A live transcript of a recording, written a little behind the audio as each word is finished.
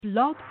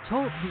Blog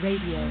Talk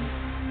Radio.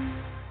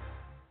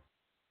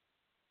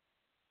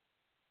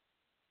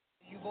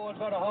 You boys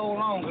better hold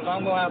on, because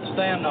I'm going to have to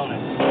stand on it.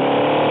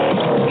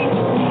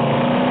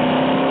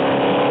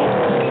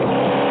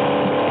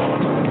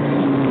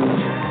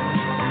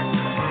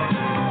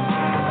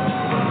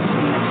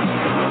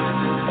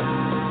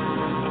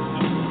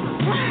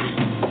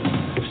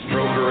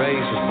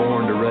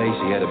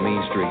 He had a mean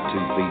streak 2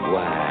 feet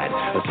wide.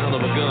 A son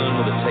of a gun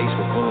with a taste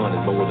for fun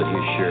is more than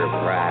his share of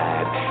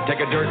pride.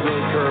 Take a dirt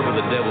road curve with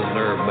a devil's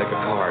nerve, make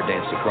a car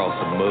dance across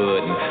the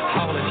mud, and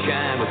haul and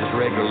shine with his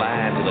regular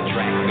line till the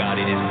track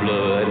got in his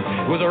blood.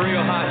 Was a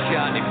real hot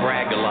shot and he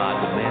bragged a lot,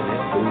 but man,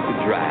 that fool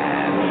could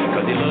drive.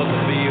 Cause he loved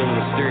the feel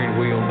of the steering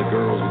wheel and the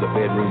girls with the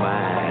bedroom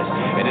eyes.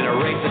 And in a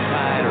racing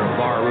tide or a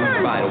barroom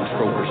fight, old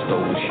Stroker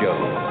stole the show.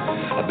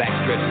 A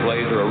backstretch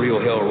blazer, a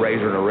real hell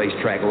raiser, and a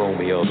racetrack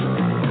Romeo.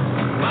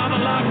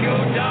 Mama, lock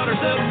your daughters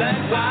up, that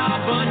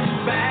wild bunch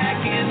is back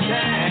in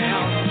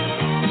town.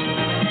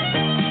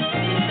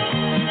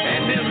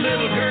 And them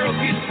little girls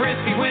get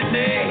frisky when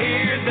they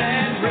hear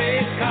that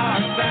race car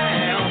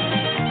sound.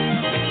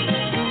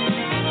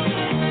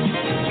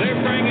 They're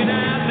bringing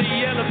out the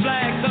yellow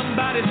flag,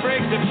 somebody's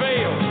brakes have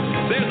failed.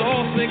 There's a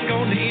oil slick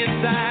on the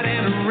inside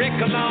and a wreck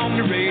along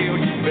the rail.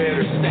 You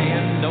better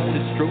stand on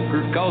the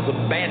stroker, cause a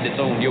bandit's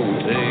on your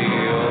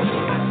tail.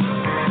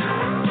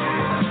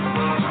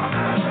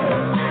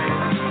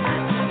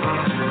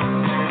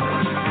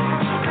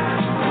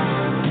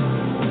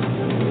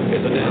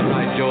 It's a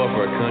downright joy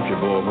for a country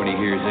boy when he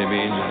hears them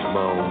engines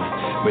moan.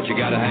 But you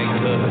gotta hang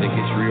tough and it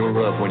gets real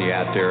rough when you're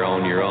out there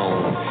on your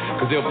own.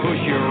 Cause they'll push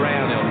you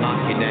around, they'll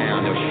knock you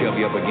down, they'll shove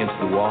you up against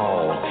the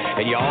wall.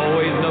 And you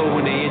always know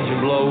when the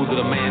engine blows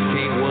that a man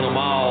can't win them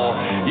all.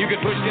 You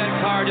could push that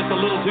car just a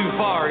little too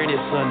far any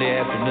Sunday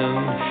afternoon.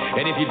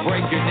 And if you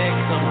break your neck,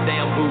 some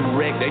damn fool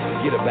wreck, they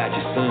forget about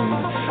you soon.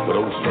 But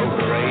old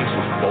Stroker Ace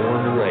was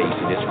born to race,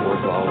 and it's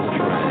worth all the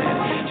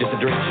trying. Just to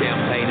drink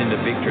champagne in the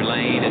victory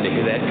lane and to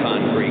hear that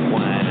concrete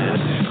whine.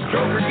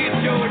 Stroker,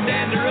 get your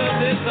dander up,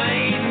 this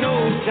ain't no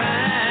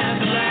time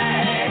to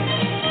lag.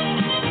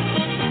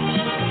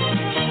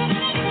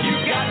 You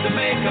got to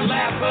make a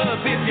lap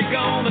up if you're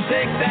gonna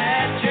take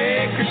that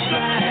checkered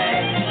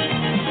flag.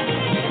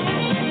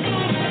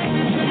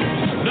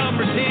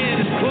 Number 10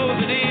 is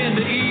closing in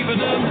to even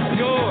up the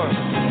score.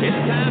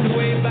 It's time to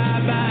wave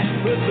bye-bye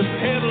and put the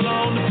pedal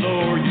on the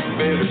floor. You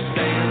better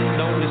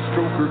stand on this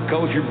stroker,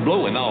 cause you're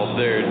blowing off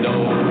their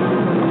door.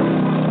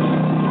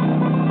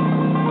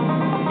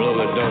 Blow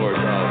the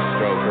doors off,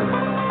 stroker.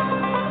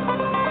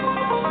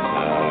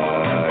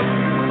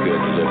 You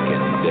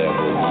good-looking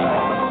devil, you.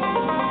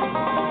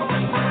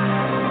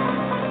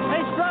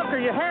 Hey, stroker,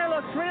 your hair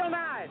looks real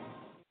nice.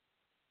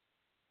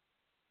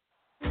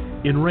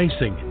 In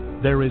racing,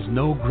 there is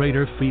no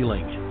greater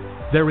feeling.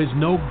 There is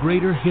no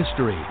greater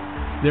history.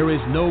 There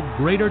is no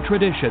greater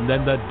tradition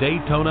than the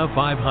Daytona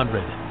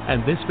 500.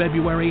 And this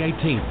February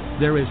 18th,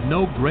 there is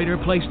no greater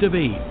place to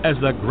be as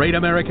the Great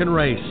American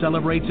Race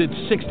celebrates its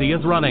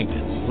 60th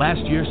running.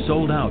 Last year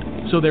sold out,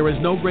 so there is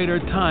no greater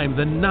time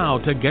than now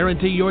to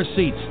guarantee your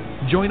seats.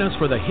 Join us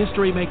for the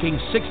history-making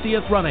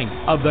 60th running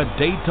of the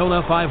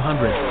Daytona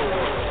 500.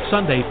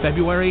 Sunday,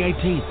 February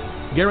 18th.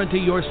 Guarantee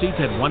your seats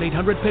at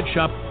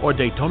 1-800-PIT-SHOP or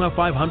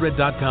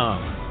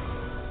Daytona500.com.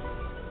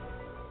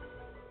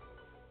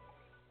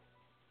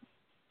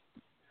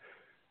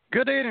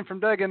 Good evening from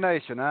Duggan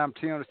Nation. I'm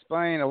Tim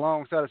Disspain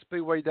alongside of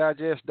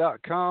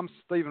SpeedwayDigest.com,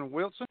 Stephen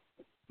Wilson.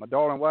 My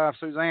darling wife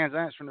Suzanne's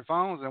answering the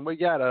phones, and we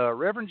got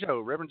Reverend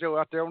Joe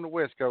out there on the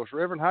West Coast.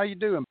 Reverend, how you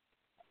doing?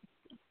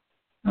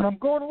 I'm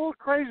going a little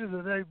crazy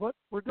today, but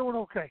we're doing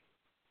okay.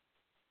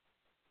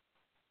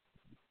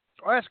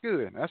 Oh, that's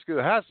good. That's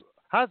good. How's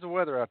the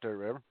weather out there,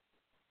 Reverend?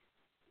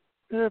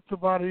 It's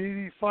about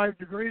 85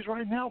 degrees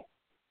right now.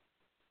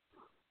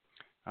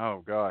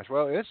 Oh gosh.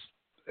 Well, it's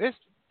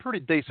pretty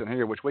decent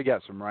here, which we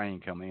got some rain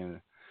coming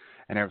in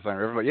and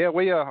everything. But yeah,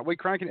 we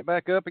cranking it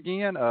back up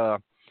again.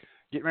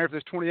 Getting ready for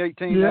this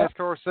 2018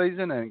 NASCAR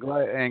season, and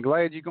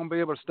glad you're gonna be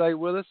able to stay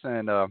with us.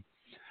 And I'm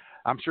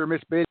sure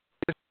Miss Betty.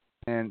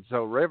 And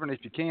so, Reverend,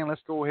 if you can,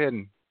 let's go ahead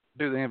and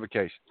do the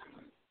invocation.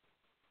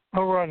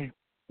 All righty,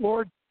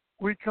 Lord,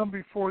 we come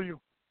before you,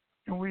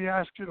 and we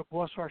ask you to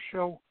bless our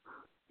show,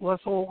 bless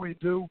all we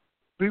do,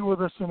 be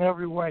with us in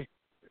every way,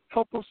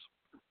 help us,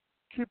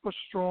 keep us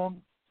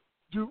strong,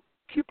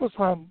 keep us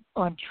on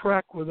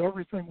track with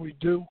everything we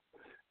do,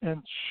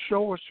 and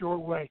show us your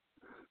way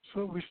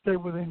so that we stay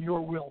within your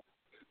will.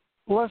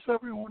 Bless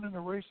everyone in the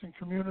racing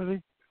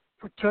community,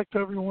 protect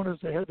everyone as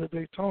they head to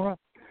Daytona,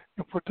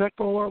 and protect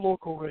all our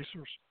local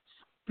racers.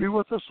 Be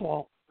with us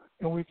all,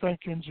 and we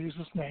thank you in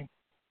Jesus' name.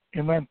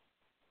 Amen.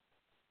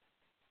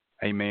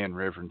 Amen,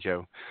 Reverend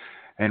Joe.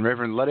 And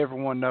Reverend, let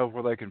everyone know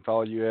where they can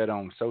follow you at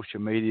on social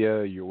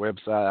media, your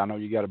website. I know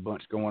you got a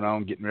bunch going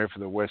on, getting ready for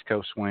the West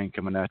Coast swing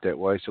coming out that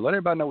way. So let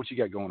everybody know what you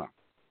got going on.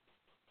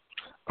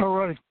 All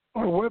right.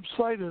 Our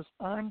website is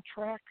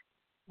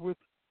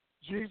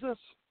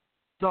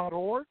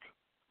ontrackwithjesus.org,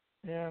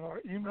 and our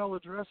email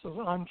address is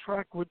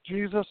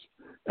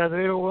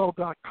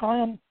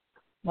ontrackwithjesus@aol.com.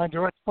 My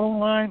direct phone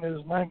line is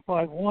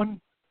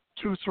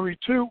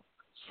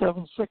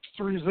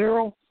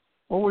 951-232-7630.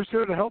 Always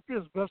here to help you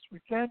as best we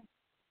can.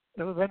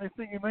 If there's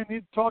anything you may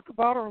need to talk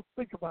about or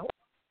think about.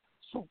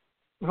 So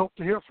we hope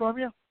to hear from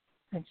you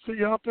and see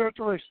you out there at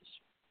the races.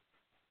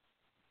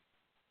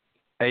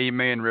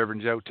 Amen,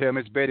 Reverend Joe. Tell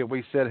Miss Betty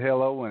we said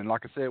hello, and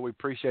like I said, we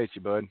appreciate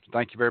you, bud.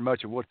 Thank you very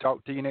much, and we'll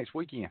talk to you next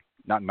weekend.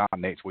 Not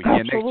next weekend,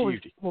 Absolutely.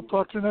 next Tuesday. We'll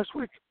talk to you next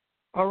week.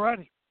 All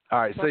righty. All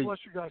right, God bless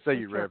you guys. See Take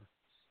you, care. Reverend.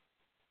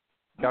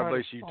 God All bless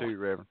right. you too,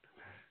 Reverend.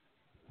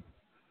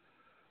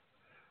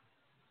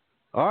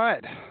 All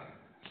right.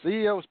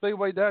 CEO of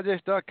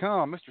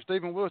SpeedwayDigest.com, Mr.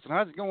 Stephen Wilson.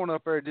 How's it going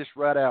up there just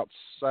right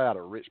outside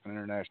of Richmond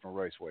International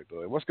Raceway,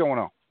 bud? What's going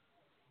on?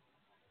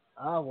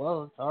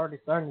 Well, it's already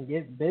starting to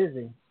get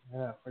busy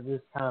for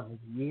this time of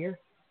year.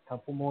 A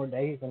couple more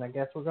days, and I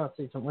guess we're going to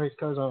see some race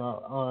cars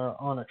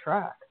on a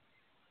track.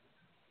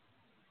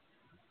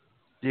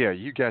 Yeah,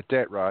 you got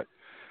that right.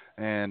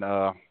 And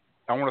I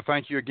want to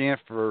thank you again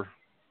for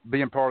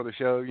being part of the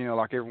show. You know,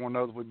 like everyone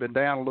knows, we've been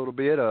down a little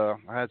bit. I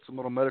had some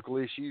little medical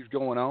issues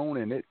going on,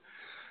 and it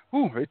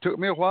took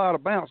me a while to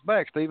bounce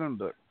back, Stephen,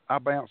 but I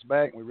bounced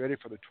back, and we're ready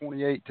for the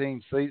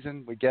 2018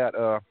 season. We got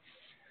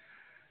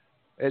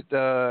at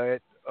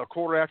a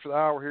quarter after the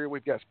hour here,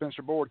 we've got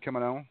Spencer Board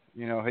coming on.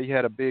 You know, he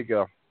had a big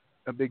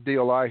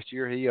deal last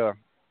year. He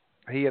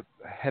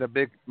had a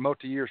big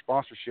multi-year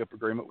sponsorship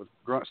agreement with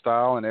Grunt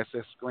Style and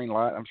SS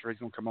Greenlight. I'm sure he's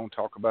going to come on and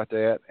talk about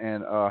that.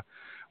 And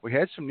we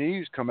had some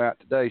news come out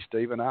today,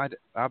 Stephen.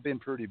 I've been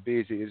pretty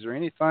busy. Is there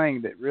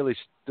anything that really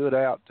stood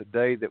out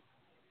today that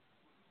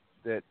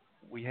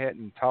we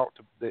hadn't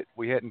that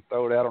we hadn't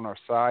thrown out on our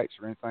sites,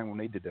 or anything we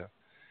need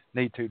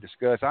to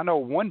discuss? I know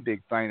one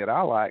big thing that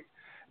I like,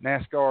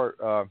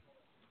 NASCAR.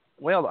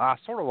 Well, I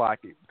sort of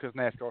like it because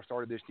NASCAR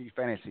started this new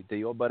fantasy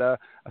deal, but I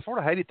sort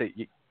of hated that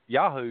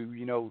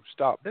Yahoo,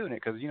 stopped doing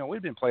it, because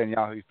we've been playing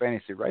Yahoo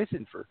Fantasy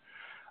Racing for,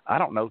 I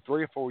don't know,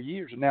 3 or 4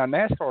 years, and now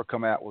NASCAR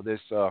come out with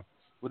this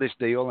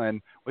deal,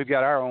 and we've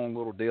got our own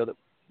little deal that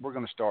we're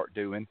going to start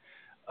doing.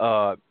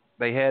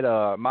 They had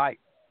Mike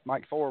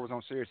Ford was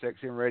on Sirius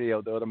XM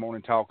Radio the other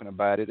morning talking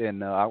about it,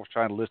 and I was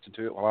trying to listen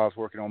to it while I was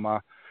working on my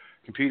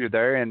computer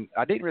there, and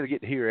I didn't really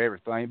get to hear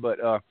everything, but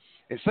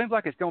it seems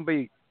like it's going to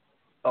be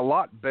a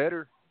lot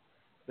better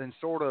than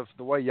sort of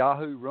the way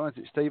Yahoo runs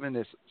it, Stephen.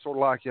 It's sort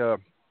of like,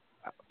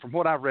 from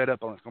what I've read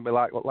up on, it's going to be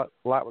like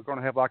we're going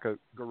to have like a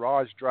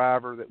garage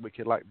driver that we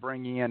could like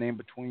bring in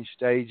between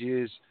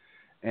stages,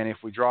 and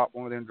if we drop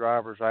one of them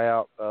drivers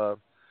out, I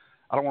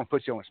don't want to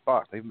put you on the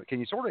spot, Stephen, but can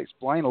you sort of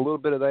explain a little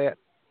bit of that?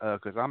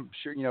 Because I'm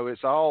sure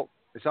it's all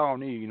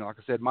new. Like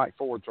I said, Mike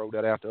Ford threw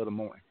that out the other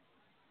morning.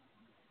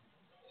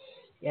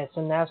 Yeah, so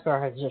NASCAR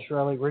has just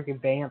really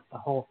revamped the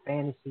whole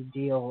fantasy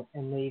deal,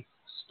 and they've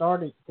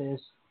started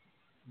this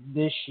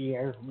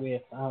year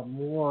with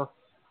more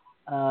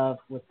of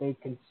what they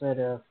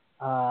consider,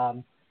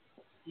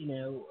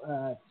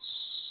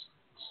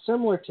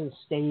 similar to the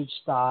stage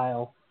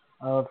style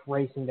of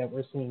racing that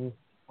we're seeing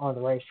on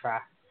the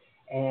racetrack.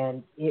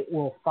 And it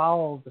will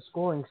follow the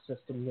scoring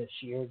system this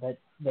year that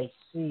they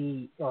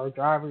see our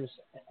drivers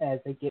as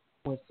they get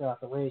points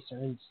throughout the race or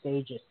in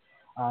stages.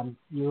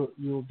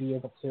 You'll be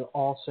able to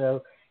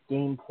also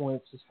gain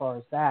points as far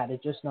as that.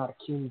 It's just not a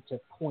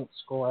cumulative point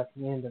score at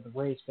the end of the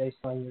race based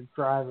on your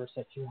drivers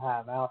that you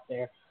have out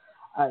there.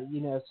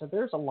 So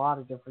there's a lot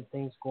of different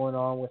things going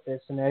on with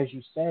this. And as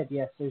you said,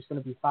 yes, there's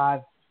going to be 5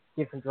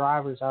 different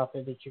drivers out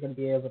there that you're going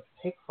to be able to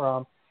pick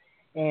from.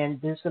 And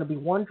there's going to be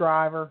one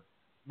driver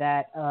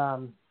that,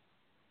 can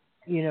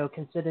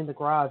sit in the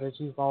garage, as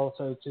you've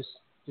also just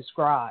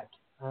described.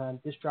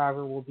 This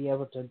driver will be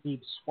able to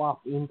be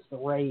swapped into the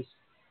race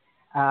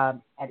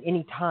at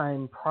any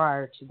time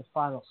prior to the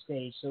final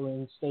stage. So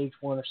in stage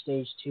 1 or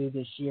stage 2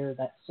 this year,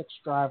 that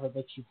 6th driver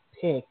that you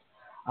picked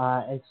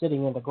and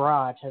sitting in the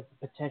garage has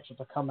the potential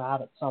to come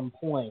out at some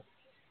point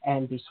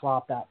and be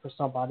swapped out for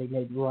somebody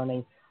maybe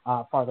running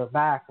farther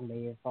back, or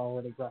may have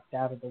already wrecked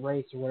out of the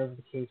race, or whatever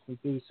the case may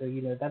be. So,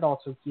 that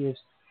also gives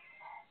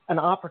an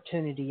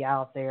opportunity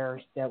out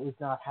there that we've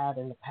not had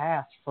in the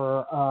past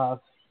for,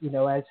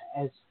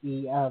 as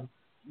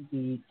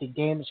the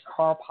damaged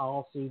car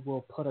policy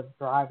will put a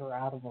driver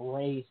out of a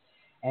race,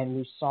 and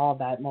we saw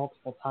that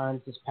multiple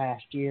times this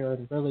past year.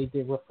 And really,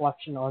 the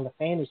reflection on the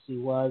fantasy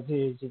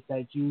is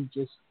that you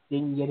just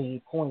didn't get any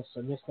points.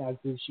 So this now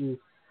gives you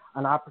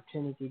an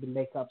opportunity to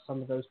make up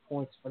some of those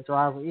points if a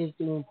driver is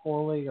doing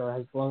poorly, or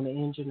has blown an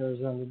engine, or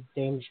is on a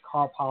damaged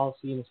car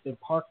policy and it's been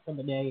parked for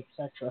the day,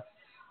 etc.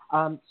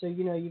 So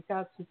you've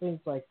got some things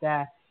like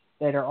that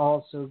are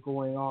also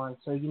going on.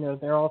 So,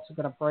 they're also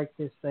going to break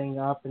this thing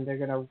up, and they're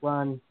going to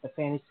run the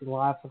Fantasy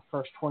Live for the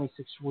first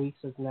 26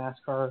 weeks of the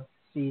NASCAR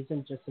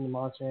season, just in the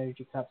Monster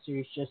Energy Cup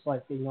Series, just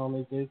like they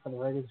normally do for the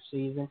regular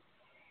season.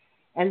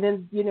 And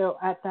then,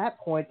 at that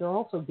point, they're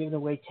also giving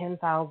away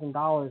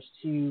 $10,000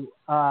 to,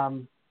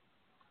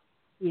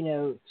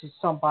 to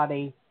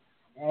somebody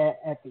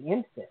at the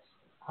end of this,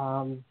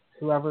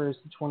 whoever is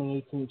the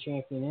 2018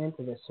 champion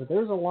into this. So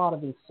there's a lot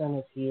of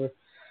incentive here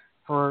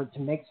to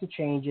make some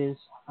changes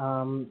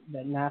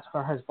that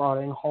NASCAR has brought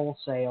in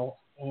wholesale,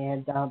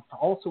 and to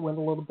also win a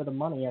little bit of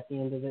money at the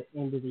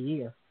end of the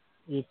year.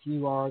 If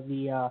you are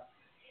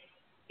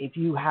if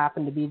you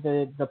happen to be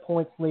the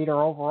points leader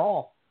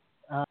overall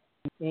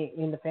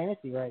in the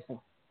fantasy racing.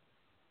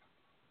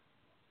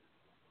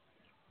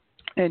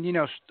 And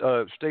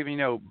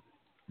Stephen,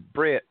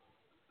 Brett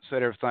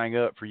set everything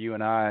up for you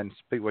and I and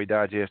Speedway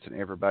Digest and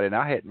everybody, and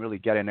I hadn't really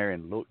got in there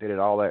and looked at it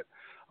all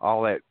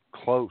that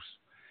close.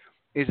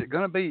 Is it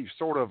going to be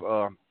sort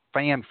of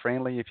fan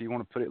friendly, if you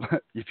want to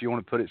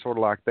put it sort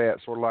of like that,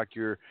 sort of like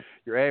your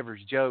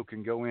average Joe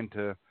can go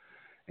into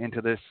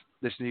this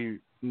new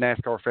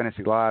NASCAR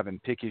Fantasy Live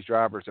and pick his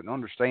drivers and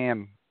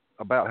understand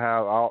about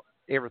how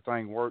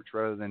everything works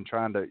rather than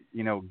trying to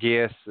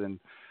guess, and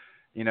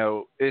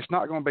it's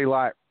not going to be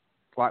like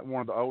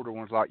one of the older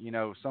ones, like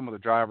some of the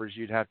drivers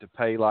you'd have to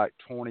pay like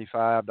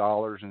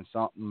 $25 and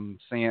something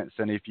cents,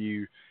 and if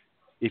you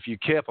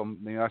kept them,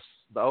 that's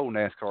the old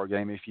NASCAR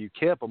game. If you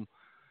kept them,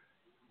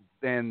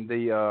 then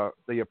the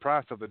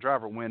price of the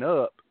driver went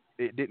up.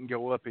 It didn't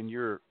go up in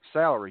your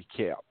salary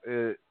cap.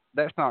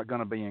 That's not going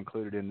to be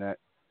included in that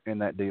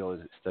deal,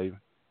 is it, Stephen?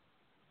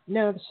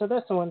 No, so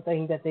that's the one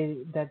thing that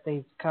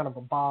they've kind of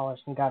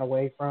abolished and got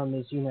away from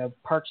is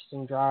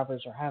purchasing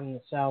drivers or having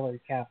the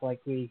salary cap like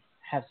we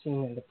have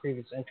seen in the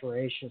previous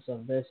iterations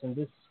of this, and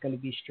this is going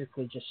to be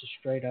strictly just a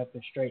straight up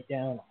and straight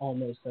down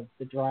almost of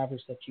the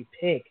drivers that you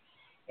pick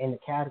in the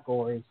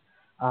categories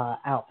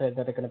out there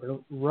that are going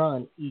to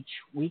run each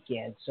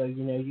weekend. So,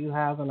 you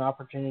have an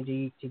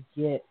opportunity to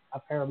get a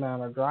fair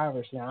amount of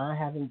drivers. Now, I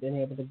haven't been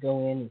able to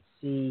go in and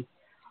see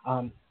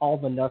all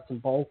the nuts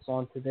and bolts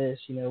onto this.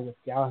 With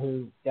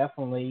Yahoo,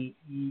 definitely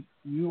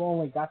you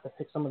only got to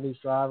pick some of these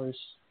drivers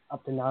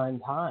up to 9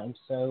 times.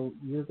 So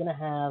you're going to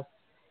have,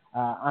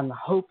 I'm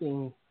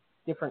hoping,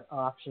 different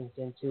options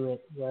into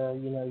it where,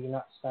 you're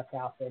not stuck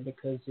out there,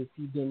 because if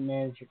you didn't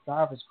manage your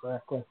drivers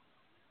correctly,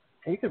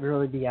 you could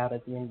really be out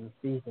at the end of the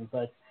season.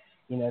 But,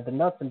 the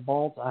nuts and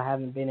bolts I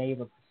haven't been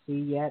able to see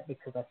yet,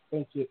 because I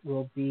think it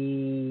will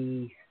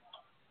be,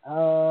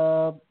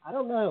 I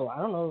don't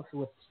know if it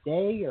was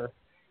today or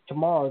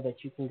tomorrow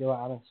that you can go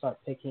out and start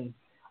picking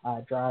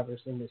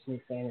drivers in this new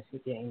fantasy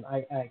game.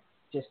 I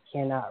just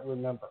cannot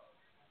remember.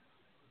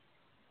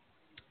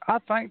 I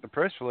think the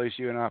press release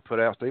you and I put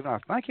out, Stephen, I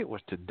think it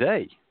was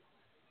today.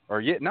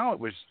 Today's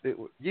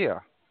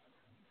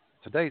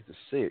the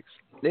 6th.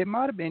 It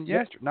might have been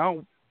yesterday.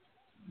 No,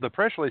 the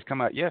press release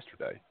come out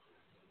yesterday.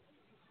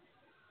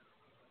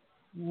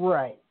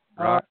 Right.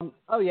 Right. I'm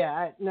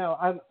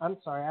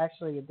sorry.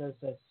 Actually, it does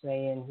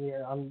say in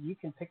here, you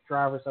can pick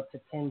drivers up to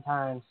 10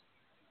 times,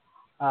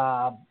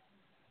 up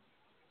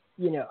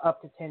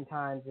to 10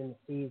 times in the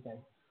season.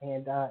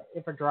 And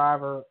if a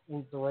driver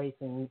ends the race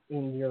in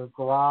your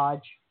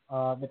garage,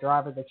 the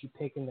driver that you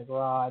pick in the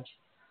garage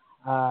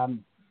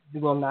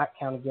will not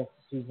count against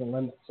the season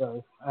limit.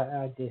 So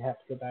I did have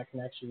to go back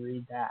and actually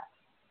read that.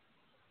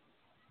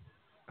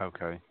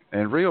 Okay.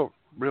 And real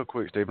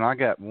quick, Stephen, I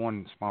got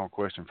one small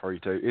question for you,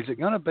 too. Is it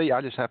going to be,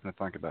 I just happen to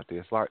think about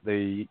this, like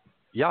the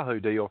Yahoo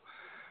deal,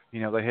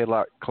 they had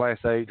like Class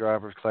A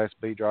drivers, Class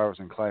B drivers,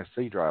 and Class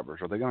C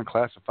drivers. Are they going to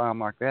classify them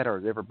like that, or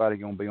is everybody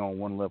going to be on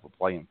one level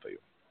playing field?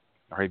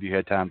 Or have you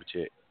had time to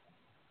check?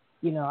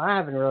 I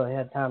haven't really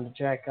had time to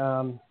check.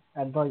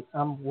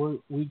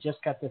 We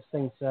just got this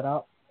thing set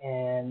up,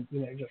 and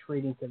just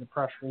reading through the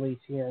press release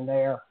here and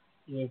there,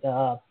 it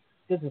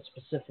doesn't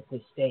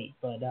specifically state,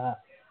 but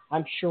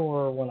I'm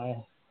sure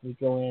when we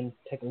go in,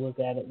 take a look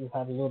at it, we'll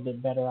have a little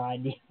bit better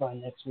idea by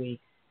next week.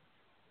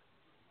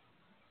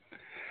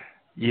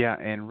 Yeah,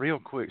 and real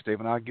quick,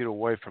 Stephen, I'll get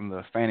away from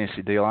the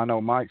fantasy deal. I know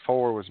Mike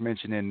Ford was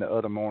mentioning the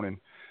other morning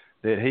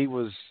that he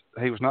was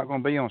not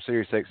going to be on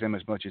Sirius XM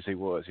as much as he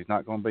was. He's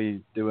not going to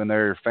be doing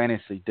their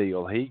fantasy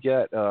deal. He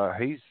got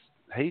he's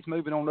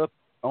moving on up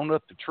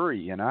the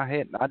tree, and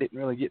I didn't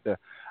really get to.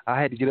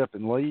 I had to get up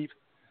and leave,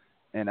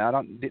 and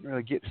didn't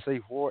really get to see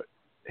what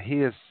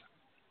his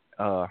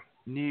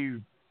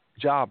new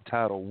job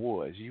title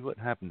was. You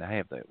wouldn't happen to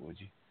have that, would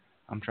you?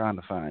 I'm trying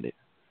to find it.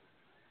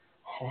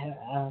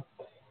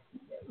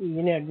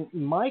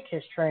 Mike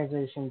has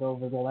transitioned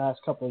over the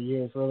last couple of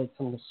years really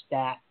from the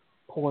stat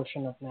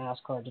portion of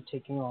NASCAR to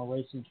taking on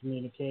racing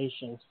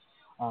communications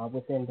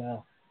within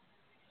the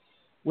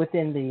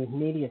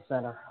media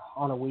center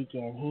on a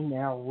weekend. He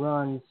now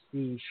runs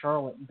the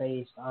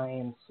Charlotte-based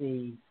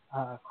IMC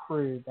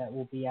crew that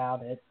will be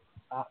out at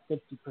about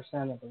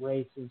 50% of the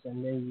races,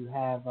 and then you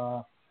have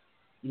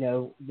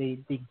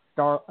the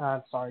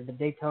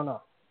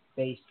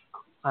Daytona-based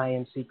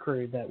IMC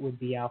crew that would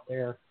be out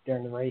there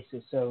during the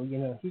races. So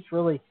he's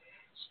really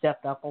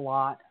stepped up a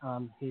lot.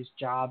 His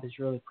job has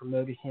really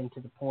promoted him to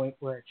the point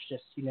where it's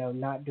just,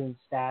 not doing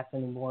stats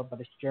anymore, but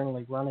it's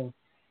generally running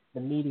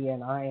the media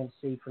and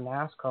IMC for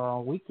NASCAR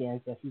on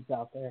weekends that he's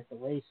out there at the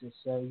races.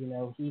 So,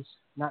 he's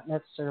not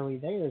necessarily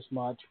there as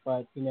much,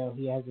 but,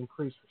 he has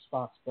increased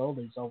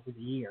responsibilities over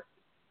the year.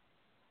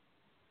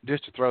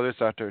 Just to throw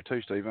this out there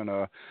too, Stephen,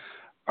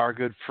 our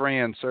good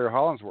friend Sarah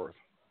Hollingsworth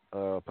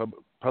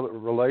public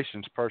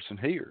relations person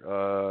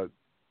here.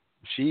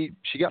 She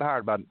got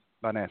hired by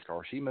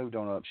NASCAR. She moved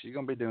on up. She's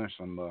going to be doing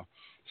some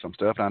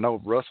stuff. And I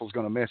know Russell's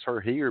going to miss her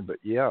here, but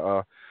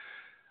yeah,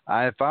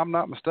 if I'm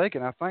not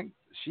mistaken, I think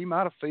she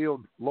might have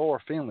filled Laura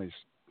Finley's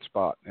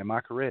spot. Am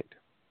I correct?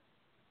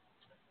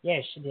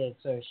 Yeah, she did.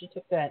 So she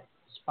took that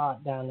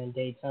spot down in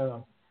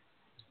Daytona,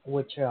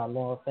 which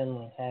Laura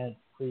Finley had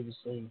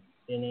previously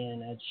been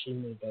in as she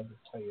moved over to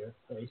Toyota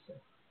Racing.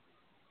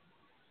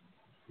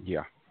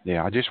 Yeah,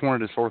 I just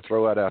wanted to sort of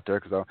throw that out there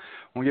because I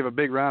want to give a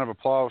big round of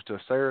applause to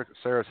Sarah.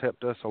 Sarah's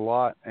helped us a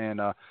lot,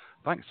 and I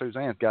think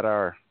Suzanne's got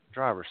our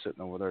driver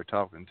sitting over there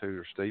talking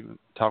to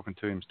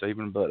him,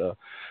 Stephen. But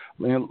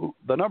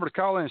the number to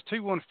call in is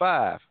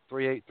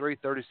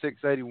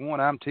 215-383-3681.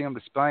 I'm Tim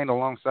Disspain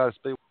alongside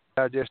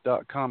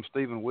SpeedwayDigest.com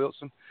Stephen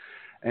Wilson,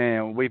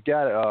 and we've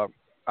got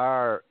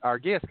our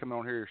guest coming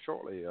on here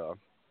shortly,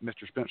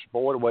 Mr. Spencer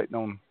Boyd. Waiting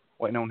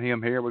on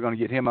him here. We're going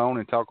to get him on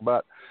and talk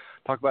about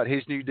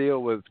his new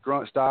deal with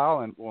Grunt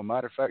Style. And, well,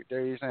 matter of fact,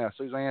 there he is now.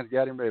 Suzanne's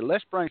got him ready.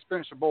 Let's bring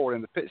Spencer Boyd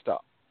in the pit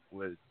stop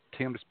with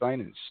Tim Disspain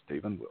and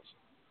Stephen Wilson.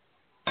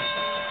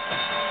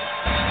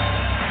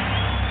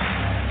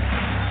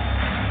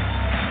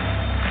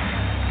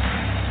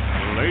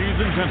 Ladies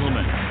and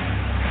gentlemen,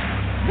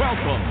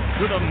 welcome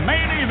to the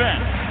main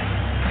event.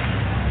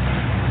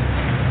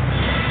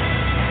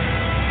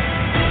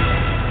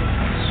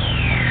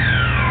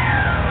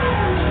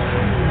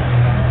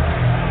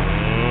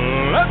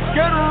 Let's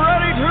get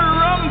ready to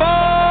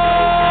rumble!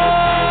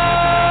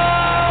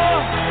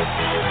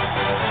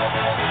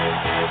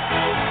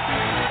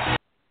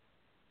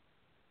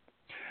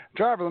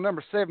 Driver of the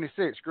number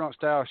 76 Grunt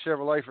Style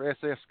Chevrolet for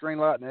SF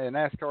Greenlight and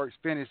NASCAR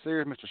Xfinity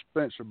Series, Mr.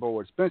 Spencer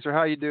Boyd. Spencer,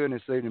 how you doing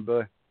this evening,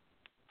 bud?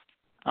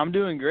 I'm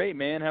doing great,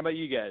 man. How about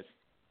you guys?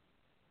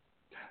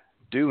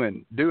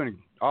 Doing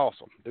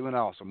awesome.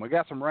 We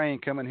got some rain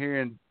coming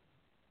here in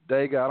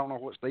Dega. I don't know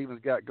what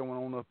Stephen's got going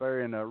on up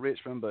there in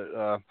Richmond, but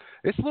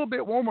it's a little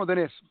bit warmer than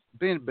it's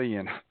been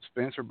being,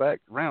 Spencer. Back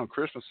around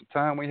Christmas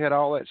time, we had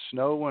all that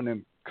snow and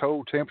them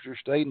cold temperatures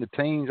stayed in the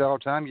teens all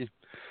the time. You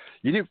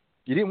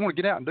didn't want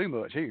to get out and do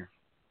much here.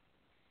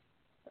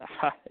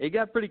 It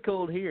got pretty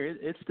cold here.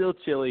 It's still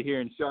chilly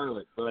here in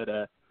Charlotte, but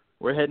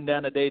we're heading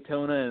down to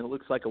Daytona, and it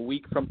looks like a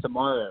week from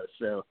tomorrow,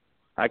 so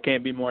I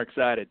can't be more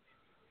excited.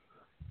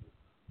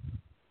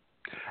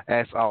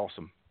 That's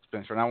awesome,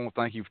 Spencer, and I want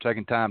to thank you for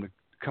taking time to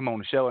come on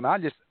the show. And I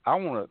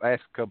want to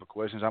ask a couple of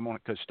questions. I know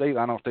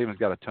Stephen's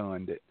got a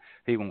ton that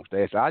he wants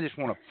to ask. I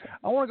want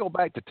to go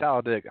back to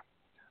Talladega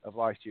of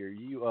last year.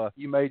 You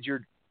made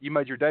your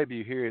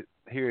debut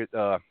here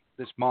at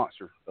this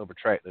monster of a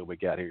track that we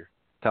got here,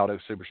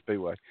 Talladega Super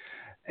Speedway,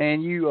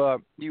 and you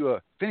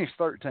finished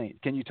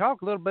 13th. Can you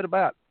talk a little bit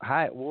about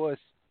how it was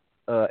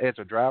as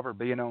a driver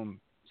being on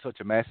such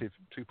a massive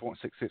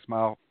 2.66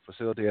 mile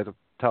facility as a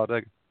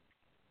Talladega?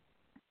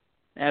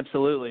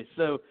 Absolutely.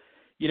 So,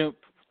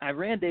 I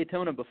ran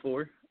Daytona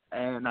before,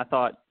 and I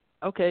thought,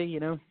 okay,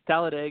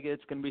 Talladega,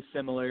 it's going to be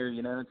similar,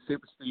 it's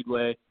super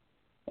speedway,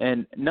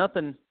 and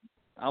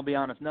I'll be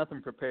honest,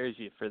 nothing prepares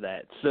you for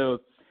that. So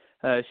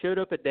showed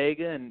up at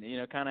Dega and,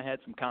 kind of had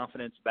some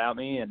confidence about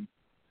me and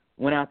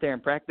went out there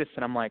and practiced,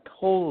 and I'm like,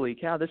 holy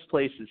cow, this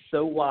place is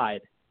so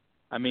wide.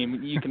 I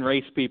mean, you can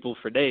race people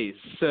for days.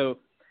 So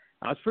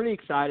I was pretty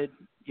excited,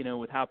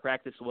 with how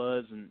practice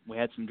was, and we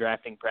had some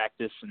drafting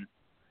practice, and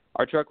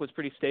our truck was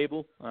pretty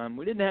stable.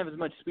 We didn't have as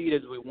much speed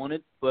as we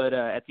wanted, but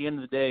at the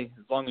end of the day,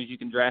 as long as you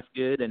can draft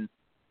good and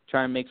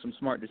try and make some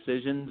smart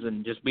decisions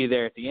and just be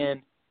there at the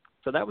end.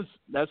 So that was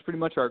pretty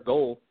much our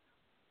goal.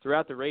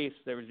 Throughout the race,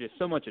 there was just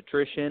so much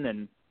attrition,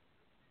 and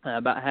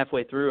about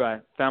halfway through, I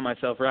found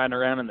myself riding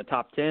around in the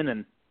top 10,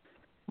 and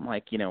I'm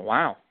like,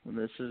 wow,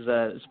 this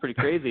is pretty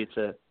crazy.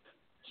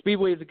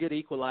 Speedway is a good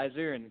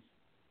equalizer, and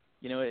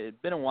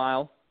it's been a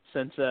while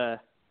since I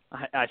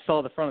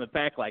saw the front of the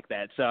pack like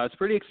that, so I was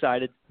pretty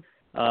excited.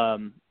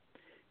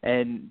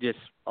 And just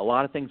a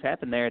lot of things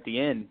happened there at the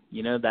end.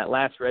 That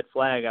last red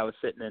flag, I was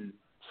sitting in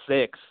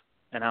 6th,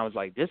 and I was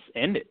like, just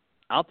end it.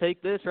 I'll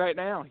take this right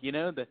now.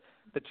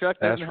 The truck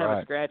doesn't have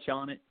a scratch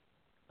on it.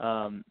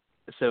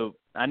 So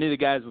I knew the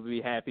guys would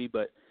be happy,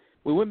 but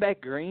we went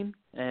back green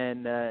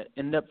and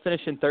ended up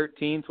finishing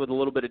 13th with a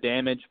little bit of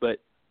damage. But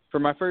for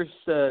my first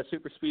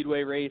super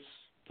speedway race,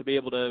 to be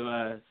able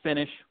to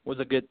finish was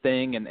a good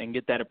thing and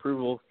get that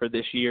approval for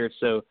this year.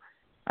 So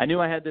I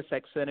knew I had this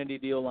Xfinity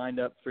deal lined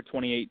up for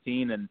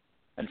 2018, and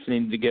I just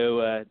needed to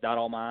go dot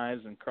all my I's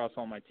and cross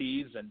all my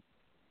T's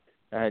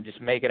and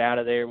just make it out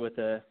of there with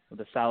a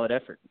solid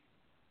effort.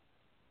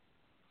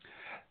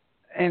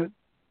 And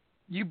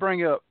you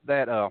bring up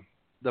that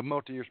the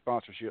multi-year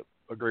sponsorship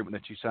agreement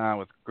that you signed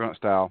with Grunt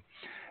Style.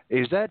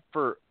 Is that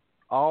for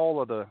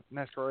all of the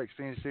NASCAR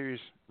Xfinity Series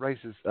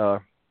races,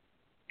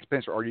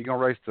 Spencer? Are you going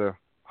to race the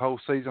whole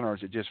season, or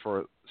is it just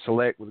for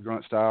select with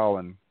Grunt Style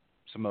and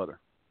some other?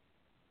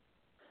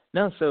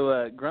 No,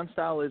 so Grunt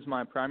Style is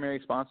my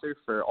primary sponsor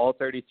for all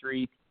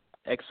 33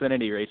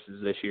 Xfinity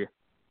races this year.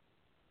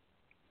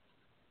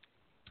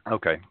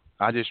 Okay.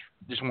 I just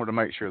wanted to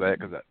make sure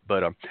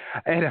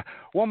that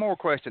one more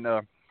question.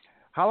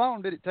 How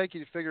long did it take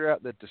you to figure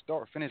out that the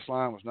start finish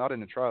line was not in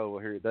the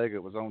trailer here at Dega?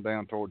 It was on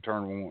down toward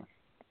turn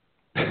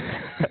 1.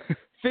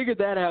 Figured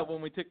that out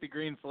when we took the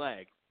green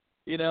flag.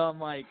 I'm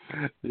like,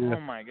 yeah. Oh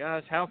my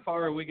gosh, how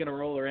far are we going to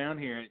roll around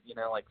here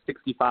at, like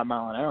 65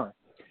 mile an hour?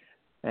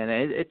 And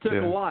it took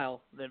a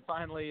while. Then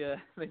finally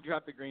they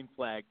dropped the green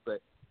flag,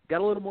 but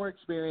got a little more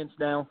experience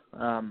now.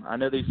 I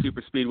know these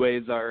super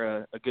speedways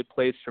are a good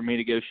place for me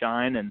to go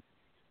shine, and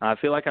I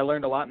feel like I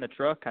learned a lot in the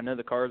truck. I know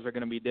the cars are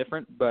going to be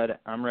different, but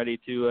I'm ready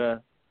to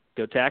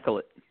go tackle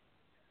it.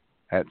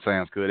 That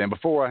sounds good. And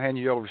before I hand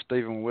you over to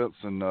Stephen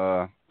Wilson,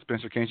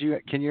 Spencer,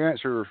 can you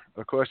answer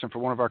a question for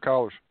one of our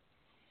callers?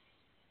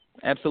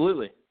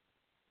 Absolutely.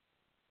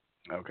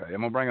 Okay,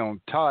 I'm gonna bring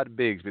on Todd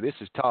Bigsby. This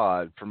is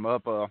Todd from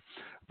up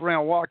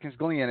around Watkins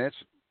Glen.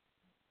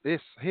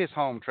 It's his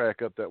home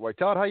track up that way.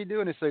 Todd, how you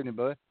doing this evening,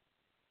 bud?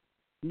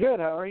 Good.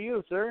 How are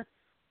you, sir?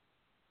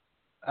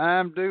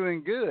 I'm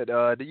doing good.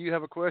 Do you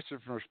have a question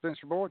for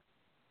Spencer Boyd?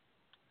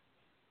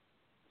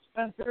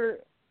 Spencer,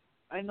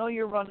 I know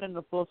you're running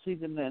the full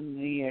season in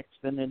the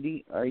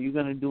Xfinity. Are you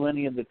going to do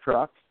any of the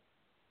trucks?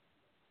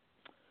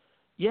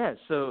 Yeah,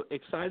 so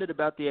excited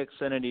about the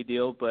Xfinity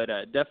deal, but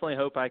definitely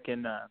hope I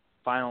can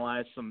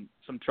finalize some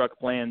truck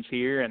plans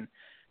here. And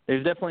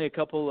there's definitely a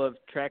couple of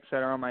tracks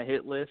that are on my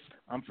hit list.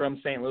 I'm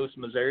from St. Louis,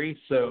 Missouri,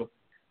 so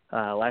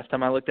last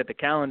time I looked at the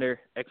calendar,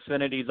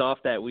 Xfinity's off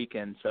that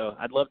weekend. So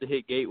I'd love to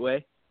hit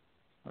Gateway,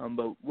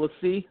 but we'll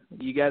see.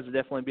 You guys will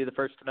definitely be the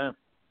first to know.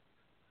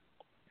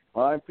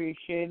 Well, I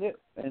appreciate it,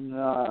 and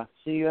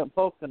see you at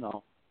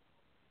Pocono.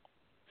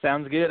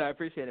 Sounds good. I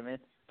appreciate it, man.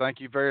 Thank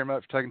you very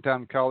much for taking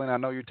time to call in. I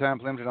know your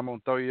time's limited. I'm going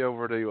to throw you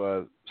over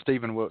to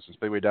Stephen Wilson,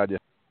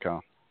 SpeedwayDigest.com.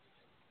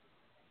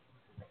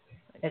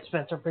 Hey,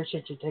 Spencer,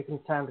 appreciate you taking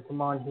the time to come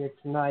on here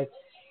tonight.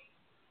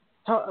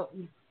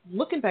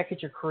 Looking back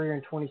at your career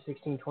in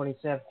 2016,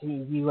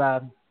 2017, you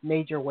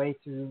made your way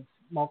through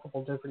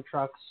multiple different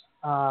trucks,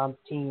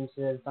 teams,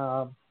 to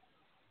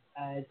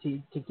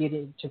get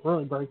in, to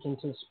really break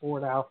into the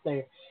sport out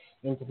there,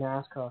 into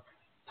NASCAR.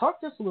 Talk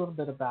to us a little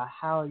bit about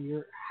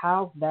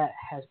how that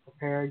has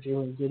prepared you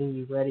and getting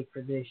you ready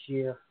for this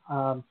year,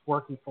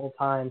 working full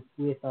time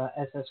with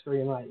SS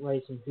Greenlight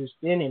Racing, who's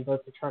been in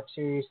both the Truck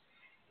Series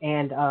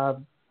and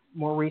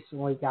more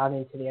recently got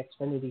into the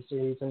Xfinity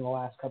Series in the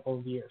last couple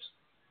of years.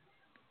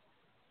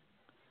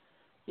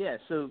 Yeah,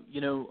 so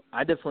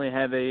I definitely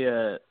have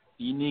a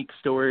unique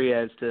story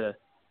as to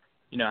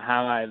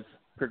how I've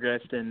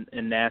progressed in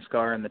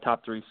NASCAR in the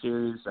top 3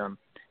 series.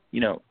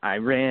 I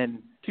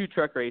ran 2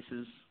 truck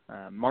races,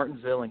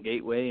 Martinsville and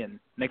Gateway, and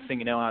next thing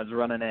you know, I was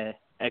running a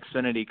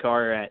Xfinity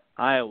car at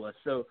Iowa.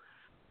 So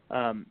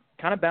kind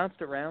of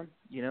bounced around.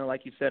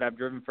 Like you said, I've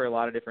driven for a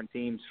lot of different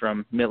teams,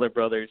 from Miller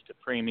Brothers to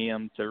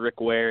Premium to Rick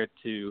Ware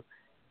to,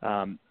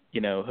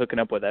 hooking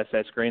up with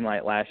SS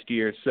Greenlight last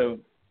year. So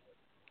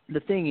the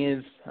thing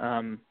is,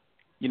 when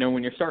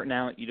you're starting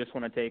out, you just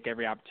want to take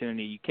every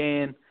opportunity you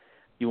can.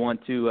 You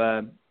want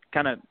to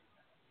kind of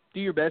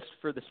do your best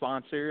for the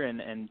sponsor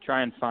and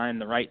try and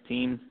find the right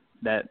team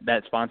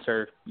that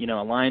sponsor,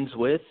 aligns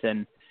with.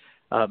 And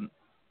I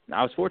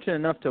was fortunate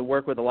enough to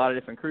work with a lot of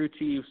different crew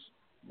chiefs,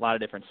 a lot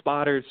of different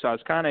spotters, so I was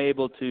kind of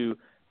able to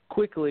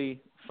quickly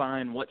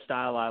find what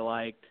style I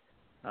liked,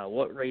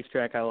 what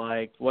racetrack I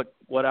liked,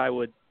 what I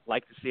would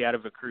like to see out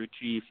of a crew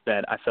chief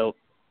that I felt,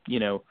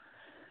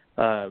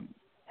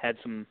 had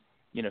some,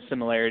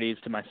 similarities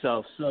to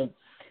myself. So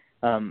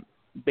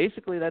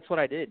basically that's what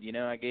I did.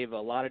 I gave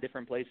a lot of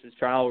different places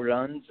trial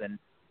runs and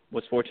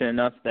was fortunate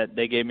enough that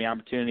they gave me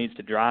opportunities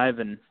to drive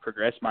and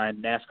progress my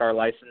NASCAR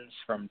license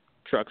from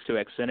trucks to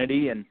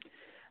Xfinity. And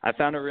I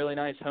found a really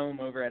nice home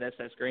over at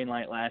SS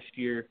Greenlight last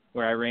year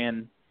where I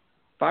ran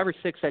 5 or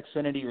 6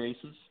 Xfinity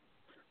races.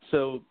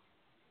 So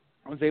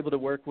I was able to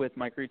work with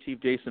my crew chief,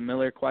 Jason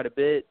Miller, quite a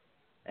bit,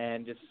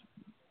 and just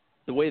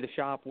the way the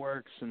shop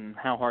works and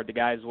how hard the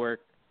guys work,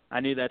 I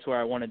knew that's where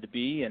I wanted to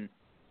be. And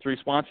through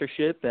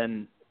sponsorship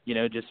and,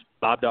 just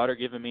Bob Daughter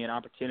giving me an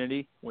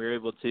opportunity, we were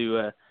able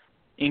to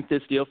ink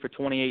this deal for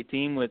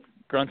 2018 with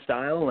Grunt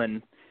Style,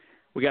 and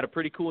we got a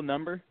pretty cool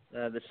number.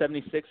 The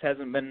 76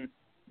 hasn't been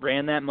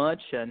ran that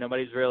much.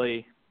 Nobody's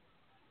really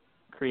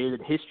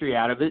created history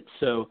out of it,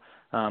 so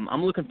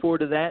I'm looking forward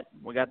to that.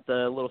 We got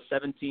the little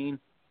 17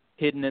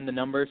 hidden in the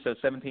number, so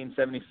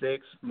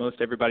 1776. Most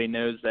everybody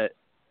knows that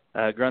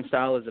Grunt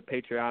Style is a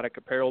patriotic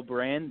apparel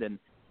brand, and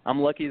I'm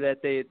lucky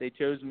that they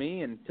chose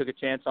me and took a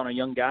chance on a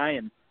young guy,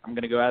 and I'm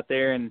going to go out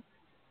there and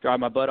drive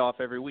my butt off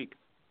every week.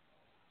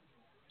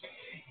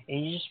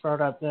 And you just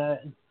brought up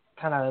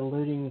kind of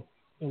alluding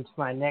into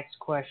my next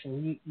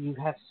question. You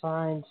have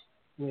signed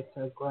with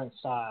Grunt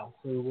Style,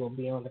 who will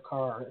be on the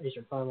car as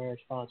your primary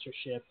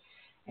sponsorship,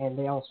 and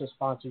they also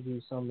sponsored you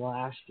some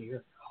last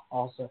year.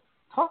 Also,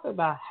 talk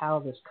about how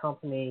this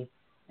company,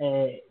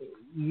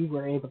 you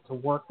were able to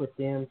work with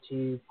them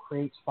to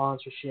create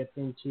sponsorship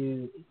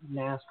into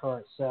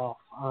NASCAR itself.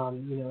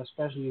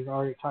 Especially you've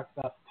already talked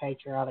about the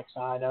patriotic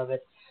side of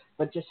it,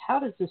 but just how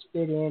does this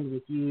fit in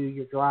with you,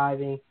 your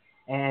driving,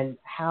 and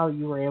how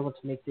you were able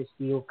to make this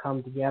deal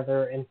come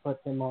together and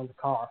put them on the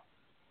car.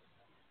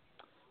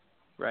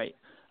 Right.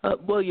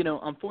 Well,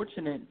 I'm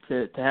fortunate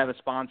to have a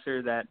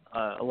sponsor that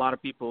a lot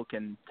of people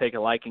can take a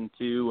liking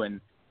to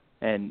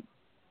and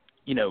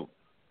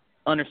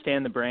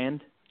understand the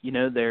brand.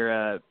 They're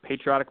a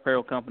patriotic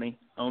apparel company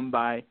owned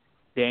by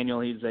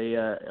Daniel. He's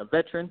a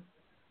veteran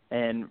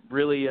and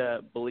really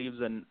believes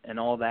in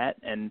all that.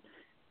 And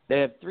they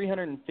have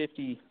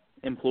 350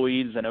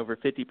 employees, and over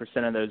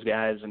 50% of those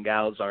guys and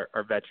gals are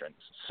veterans.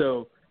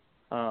 So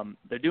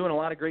they're doing a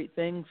lot of great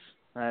things.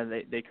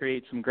 They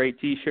create some great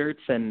T-shirts,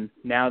 and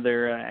now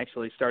they're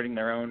actually starting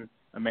their own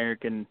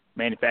American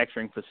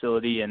manufacturing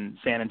facility in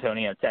San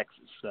Antonio,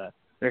 Texas.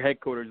 Their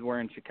headquarters were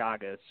in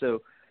Chicago.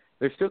 So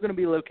they're still going to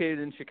be located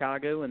in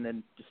Chicago and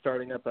then just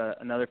starting up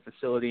another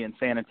facility in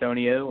San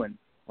Antonio. And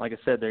like I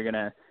said, they're going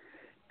to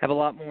have a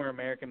lot more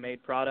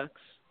American-made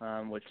products,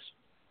 which,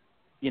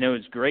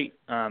 is great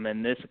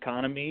in this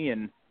economy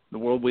and the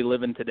world we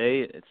live in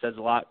today. It says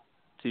a lot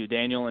to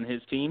Daniel and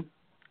his team.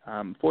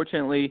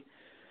 Fortunately,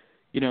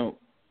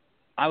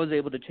 I was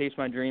able to chase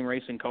my dream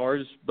racing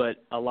cars,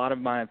 but a lot of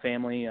my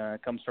family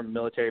comes from a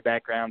military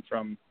background,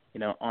 from,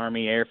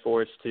 Army, Air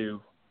Force, to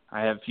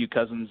I have a few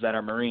cousins that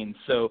are Marines.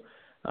 So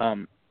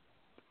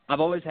I've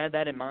always had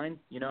that in mind.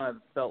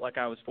 I've felt like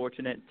I was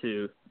fortunate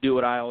to do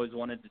what I always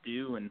wanted to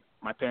do, and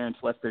my parents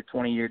left their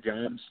 20-year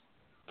jobs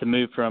to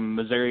move from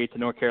Missouri to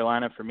North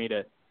Carolina for me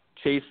to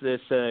chase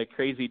this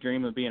crazy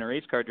dream of being a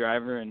race car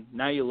driver. And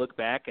now you look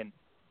back, and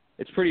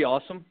it's pretty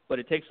awesome, but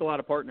it takes a lot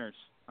of partners.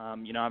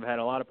 I've had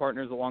a lot of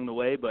partners along the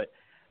way, but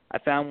I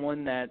found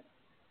one that,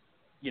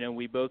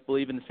 we both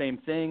believe in the same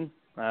thing.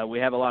 We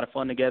have a lot of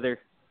fun together.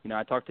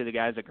 I talk to the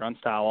guys at Grunt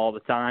Style all the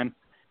time.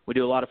 We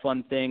do a lot of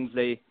fun things.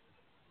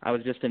 I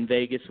was just in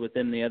Vegas with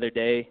them the other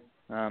day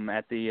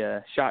at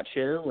the SHOT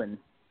Show and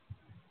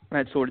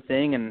that sort of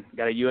thing, and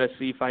got a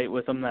UFC fight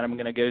with them that I'm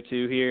going to go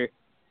to here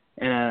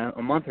in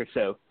a month or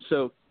so.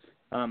 So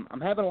I'm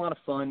having a lot of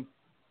fun.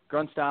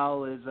 Grunt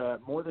Style is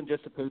more than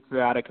just a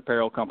patriotic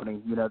apparel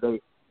company.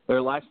 They're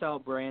a lifestyle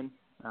brand.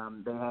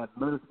 They have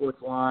motorsports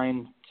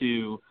line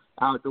to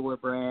outdoor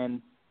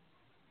brand.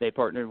 They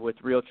partnered with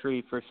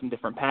Realtree for some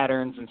different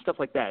patterns and stuff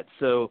like that.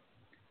 So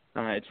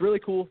it's really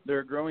cool. They're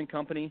a growing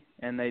company,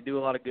 and they do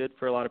a lot of good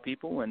for a lot of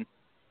people, and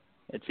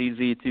it's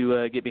easy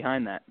to get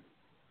behind that.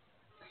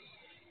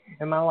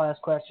 And my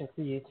last question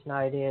for you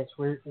tonight is,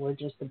 we're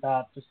just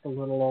a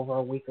little over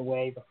a week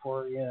away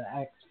before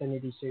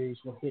Xfinity Series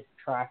will hit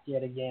the track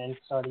yet again,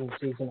 starting the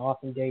season off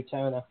in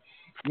Daytona.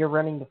 You're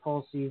running the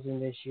full season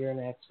this year in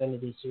an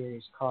Xfinity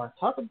Series car.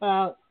 Talk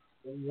about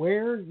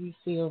where you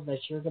feel that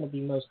you're going to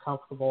be most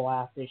comfortable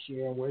at this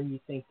year, and where you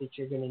think that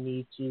you're going to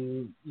need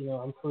to,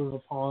 improve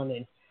upon,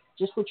 and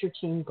just what your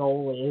team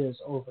goal is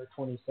over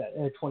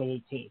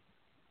 2018.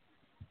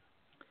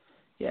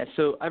 Yeah,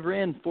 so I've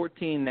ran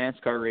 14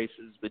 NASCAR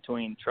races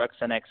between trucks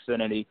and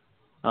Xfinity.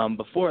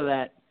 Before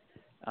that,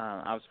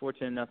 I was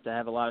fortunate enough to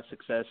have a lot of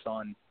success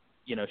on,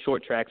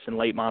 short tracks and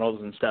late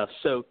models and stuff.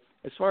 So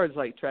as far as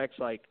tracks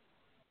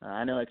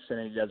I know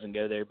Xfinity doesn't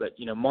go there, but,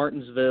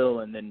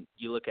 Martinsville, and then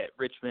you look at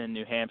Richmond,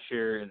 New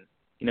Hampshire,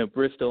 and,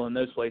 Bristol and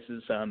those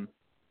places,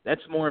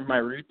 that's more of my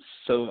roots.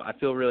 So I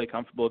feel really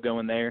comfortable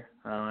going there.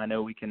 I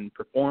know we can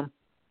perform.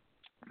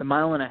 The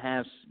mile and a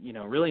half,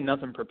 really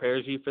nothing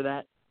prepares you for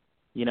that.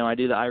 I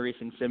do the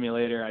iRacing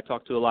simulator. I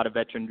talk to a lot of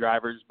veteran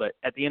drivers, but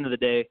at the end of the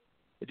day,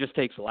 it just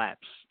takes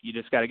laps. You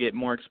just got to get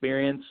more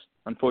experience.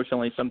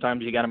 Unfortunately,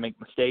 sometimes you got to make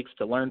mistakes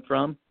to learn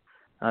from.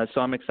 So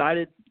I'm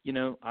excited.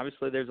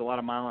 Obviously there's a lot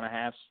of mile and a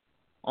halves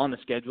on the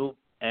schedule,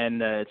 and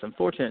it's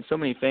unfortunate so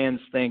many fans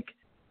think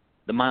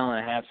the mile and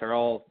a halves are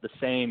all the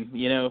same.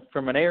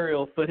 From an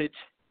aerial footage,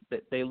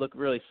 that they look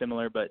really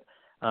similar, but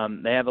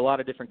they have a lot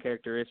of different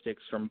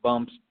characteristics, from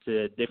bumps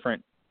to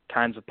different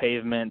kinds of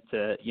pavement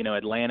to,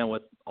 Atlanta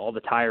with all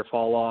the tire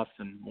fall off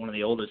and one of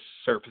the oldest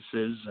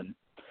surfaces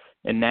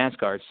in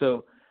NASCAR.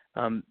 So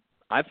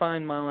I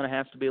find mile and a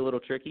half to be a little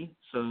tricky.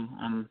 So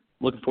I'm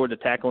looking forward to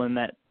tackling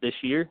that this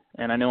year.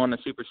 And I know on the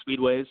super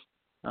speedways,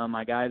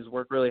 my guys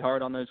work really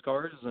hard on those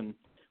cars, and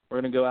we're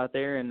going to go out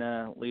there and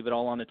leave it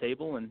all on the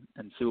table and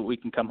see what we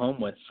can come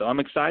home with. So I'm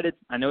excited.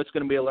 I know it's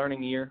going to be a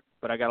learning year,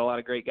 but I got a lot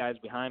of great guys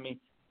behind me,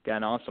 got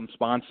an awesome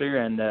sponsor,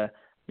 and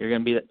you're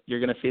going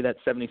to see that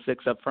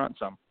 76 up front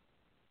some.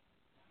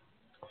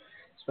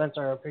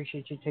 Spencer, I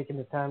appreciate you taking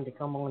the time to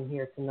come on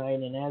here tonight,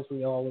 and as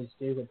we always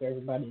do with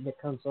everybody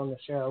that comes on the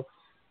show,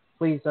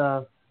 please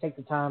take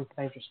the time to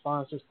thank your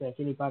sponsors, thank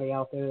anybody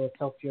out there that's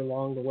helped you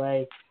along the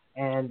way,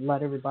 and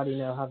let everybody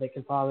know how they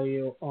can follow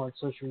you on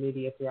social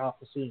media throughout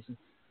the season.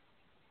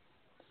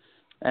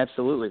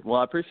 Absolutely.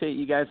 Well, I appreciate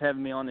you guys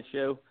having me on the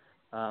show.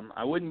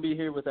 I wouldn't be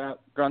here without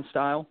Grunt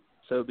Style,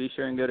 so be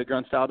sure and go to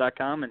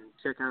gruntstyle.com and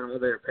check out all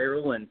their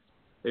apparel, and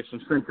there's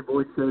some Spencer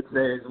Boyd shirts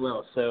there as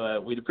well.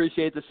 So we'd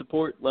appreciate the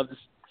support. Love to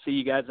see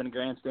you guys in the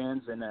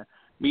grandstands and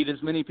meet as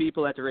many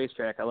people at the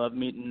racetrack. I love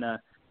meeting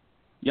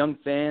young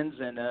fans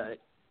and,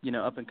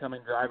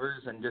 up-and-coming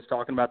drivers, and just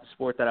talking about the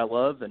sport that I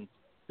love. And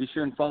be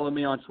sure and follow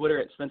me on Twitter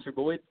at Spencer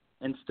Boyd,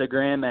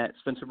 Instagram at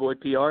Spencer Boyd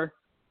PR,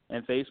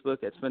 and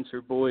Facebook at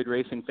Spencer Boyd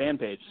Racing fan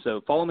page.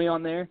 So follow me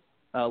on there.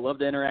 Love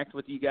to interact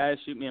with you guys.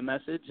 Shoot me a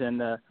message, and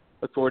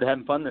look forward to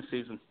having fun this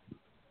season.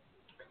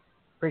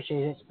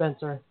 Appreciate it,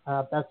 Spencer.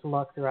 Best of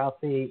luck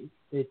throughout the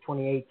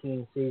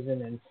 2018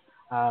 season, and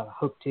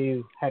hope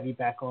to have you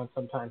back on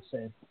sometime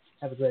soon.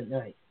 Have a great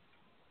night.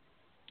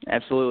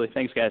 Absolutely.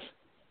 Thanks, guys.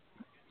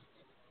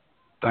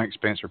 Thanks,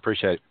 Spencer.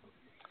 Appreciate it.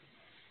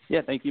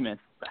 Yeah, thank you, man.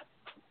 Bye.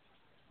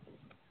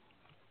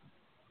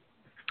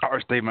 All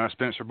right, Steve,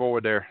 Spencer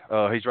Boyd there.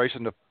 He's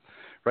racing the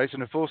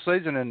full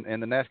season in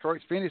the NASCAR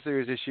Xfinity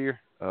Series this year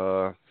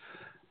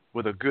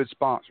with a good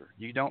sponsor.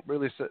 You don't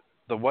really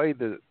the way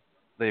the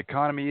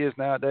economy is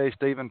nowadays,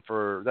 Stephen,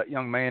 for that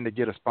young man to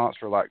get a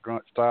sponsor like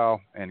Grunt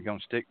Style and going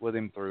to stick with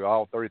him through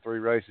all 33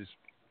 races.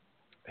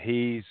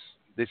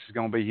 This is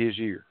going to be his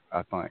year.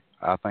 I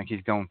think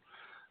he's going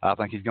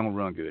to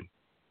run good.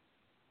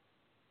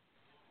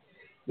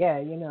 Yeah,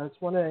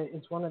 it's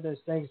one of those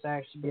things to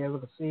actually be able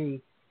to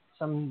see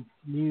some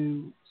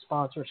new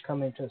sponsors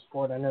come into the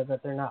sport. I know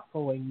that they're not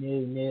fully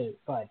new,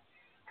 but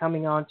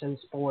coming onto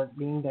the sport,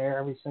 being there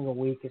every single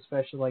week,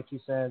 especially like you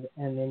said,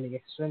 and in the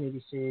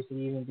Xfinity Series, it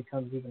even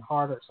becomes even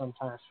harder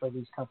sometimes for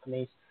these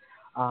companies.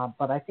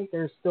 But I think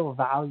there's still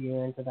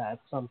value into that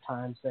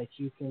sometimes, that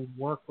you can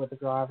work with a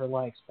driver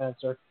like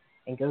Spencer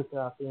and go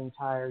throughout the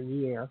entire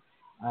year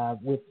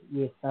with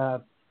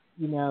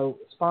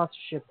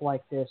sponsorship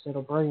like this.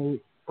 It'll bring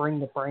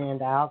the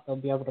brand out. They'll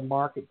be able to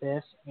market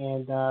this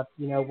and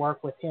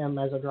work with him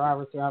as a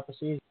driver throughout the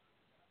season.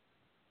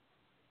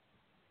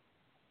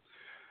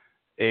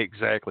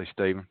 Exactly,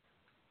 Stephen.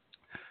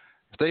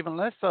 Stephen,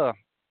 let's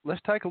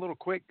take a little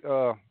quick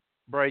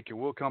break, and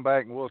we'll come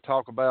back and we'll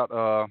talk about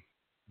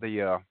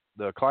the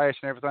Clash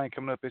and everything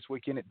coming up this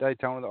weekend at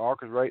Daytona. The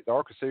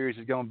ARCA Series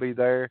is going to be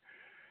there.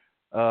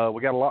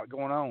 We got a lot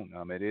going on.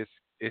 I mean,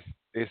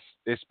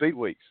 it's Speed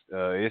Weeks.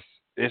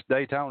 It's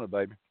Daytona,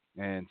 baby,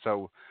 and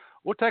so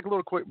we'll take a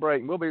little quick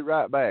break, and we'll be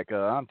right back.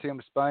 I'm Tim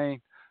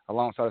Disspain,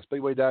 alongside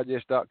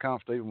SpeedwayDigest.com,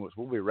 Stephen Woods.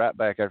 We'll be right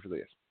back after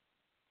this.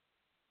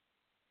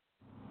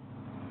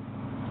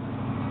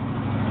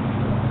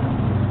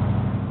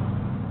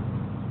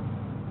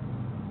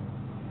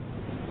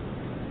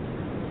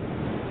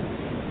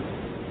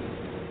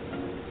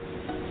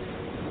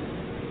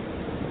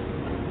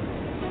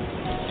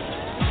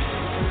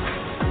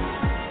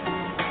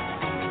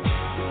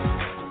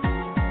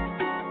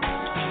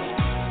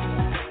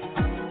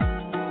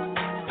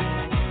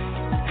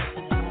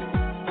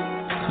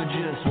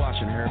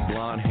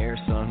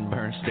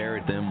 Stare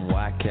at them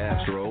white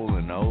caps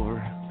rolling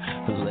over.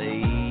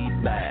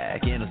 Laid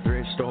back in a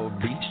thrift store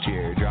beach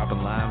chair, dropping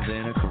limes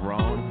in a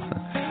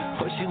Corona.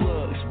 But she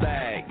looks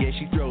back, yeah,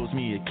 she throws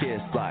me a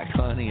kiss like,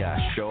 honey, I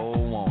sure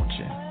want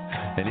you.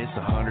 And it's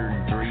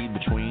 103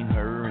 between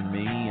her and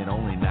me, and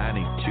only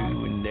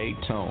 92 in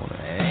Daytona.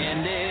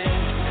 And it's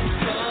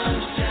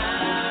sunshine.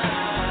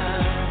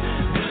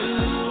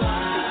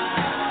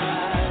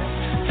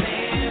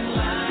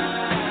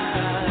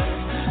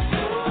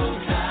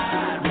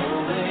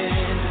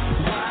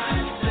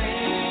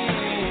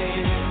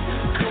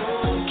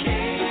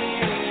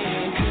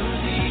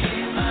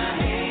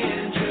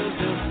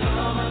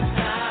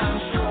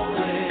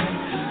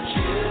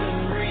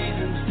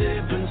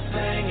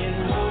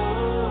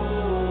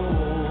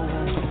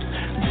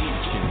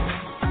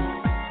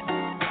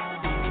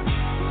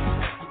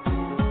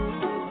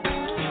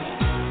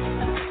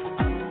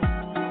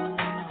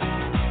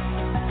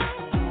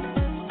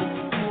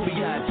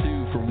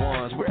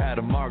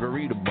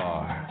 Margarita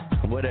bar.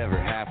 Whatever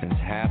happens,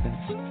 happens.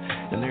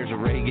 And there's a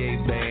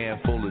reggae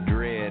band full of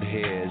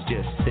dreadheads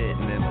just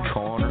sitting in the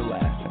corner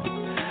laughing.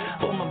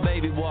 Well, my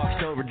baby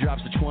walks over,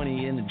 drops a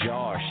 20 in the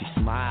jar.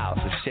 She smiles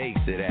and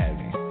shakes it at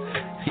me.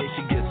 Yeah,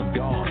 she gets them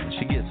going,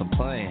 she gets them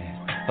playing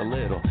a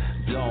little.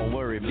 Don't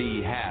worry,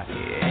 be happy.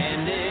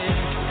 And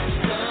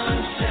it's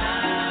sunshine.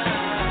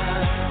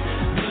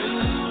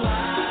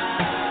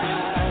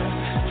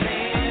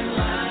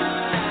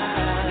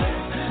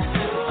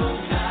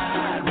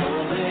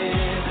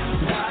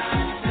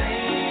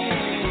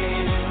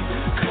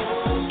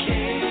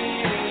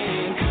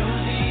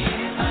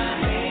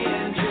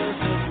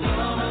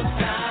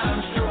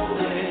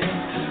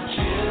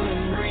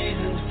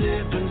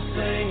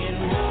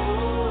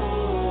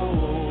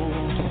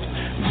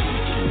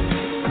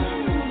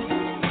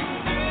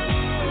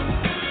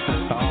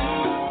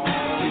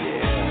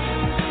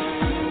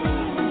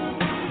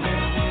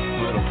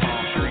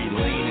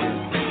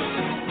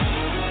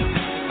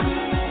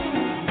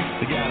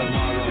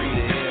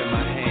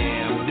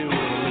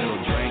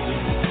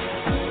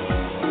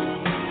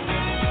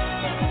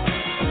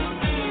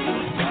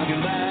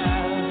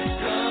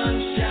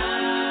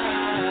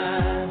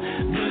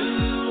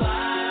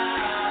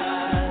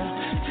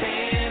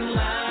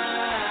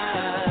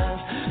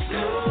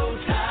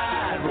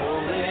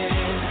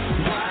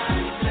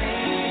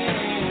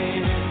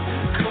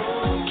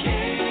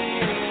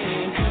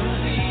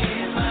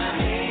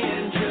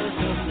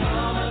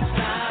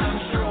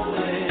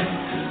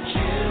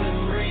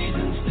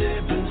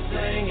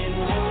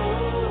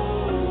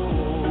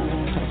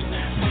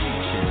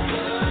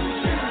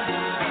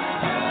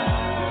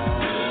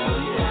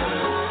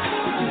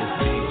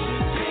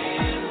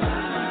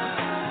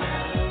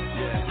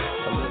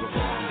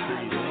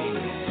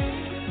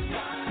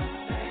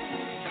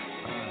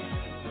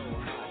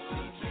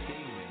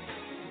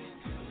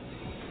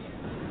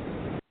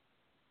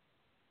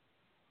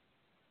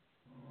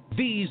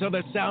 These are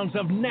the sounds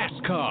of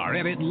NASCAR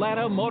at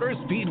Atlanta Motor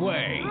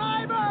Speedway.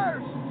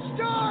 Drivers,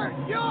 start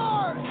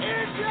your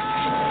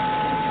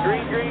engine!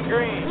 Green, green,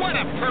 green. What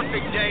a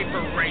perfect day for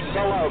racing.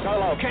 Go low, go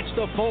low. Catch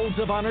the Folds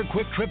of Honor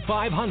Quick Trip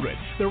 500,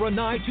 the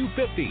Renai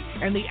 250,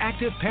 and the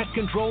Active Pest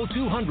Control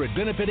 200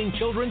 benefiting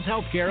Children's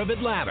Healthcare of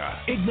Atlanta.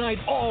 Ignite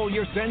all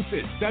your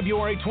senses,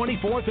 February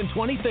 24th and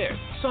 25th.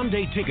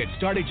 Sunday tickets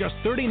start at just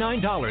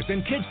 $39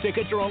 and kids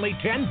tickets are only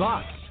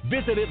 $10.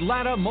 Visit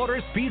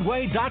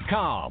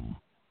AtlantaMotorspeedway.com.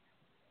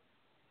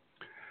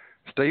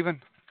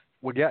 Stephen,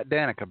 we got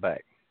Danica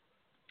back.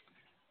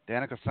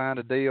 Danica signed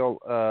a deal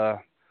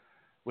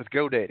with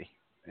GoDaddy,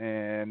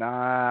 and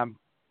I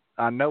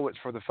know it's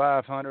for the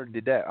 500.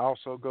 Did that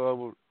also go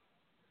over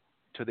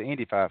to the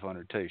Indy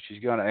 500 too? She's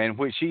gonna, and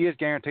she is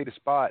guaranteed a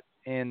spot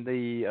in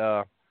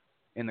the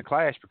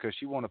Clash because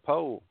she won a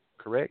pole,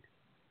 correct?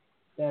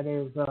 That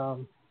is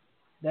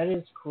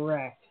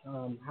correct.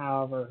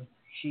 However,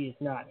 she is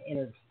not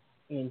entered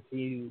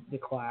into the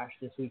Clash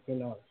this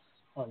weekend on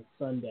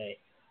Sunday.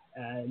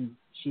 And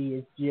she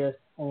is just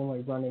only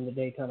running the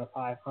Daytona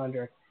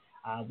 500,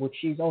 which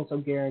she's also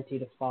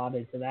guaranteed a spot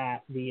into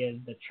that via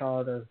the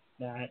charter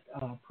that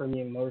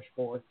Premium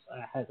Motorsports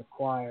has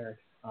acquired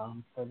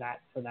for that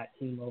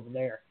team over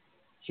there.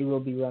 She will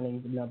be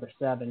running the number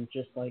 7,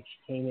 just like she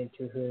came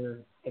into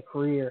her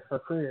career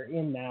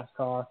in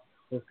NASCAR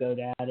with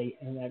GoDaddy,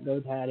 and that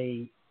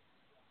GoDaddy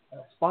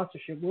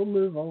sponsorship will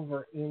move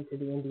over into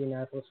the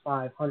Indianapolis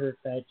 500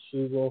 that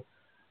she will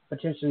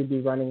potentially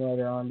be running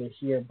later on this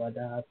year, but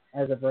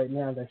as of right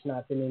now, there's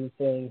not been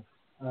anything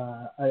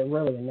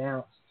really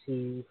announced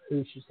to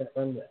who she's going to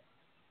run with.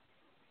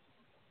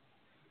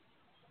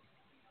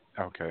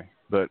 Okay,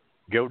 but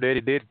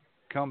GoDaddy did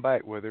come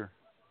back with her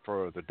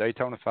for the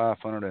Daytona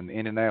 500 and the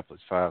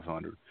Indianapolis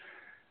 500.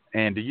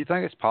 And do you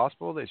think it's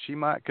possible that she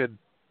could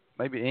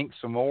maybe ink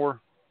some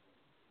more,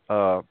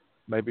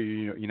 maybe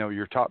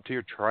your top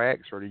tier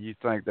tracks, or do you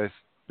think this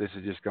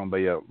is just going to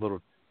be a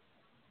little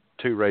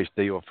 2-race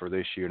deal for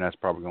this year, and that's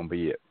probably going to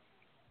be it?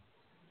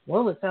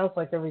 Well, it sounds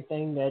like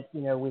everything that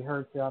we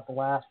heard throughout the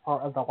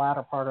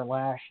latter part of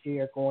last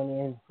year, going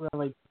in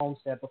really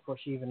Homestead before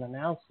she even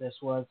announced this,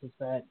 is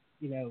that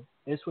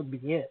this would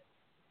be it.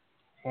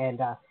 And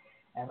at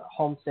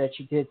Homestead,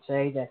 she did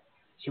say that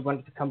she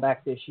wanted to come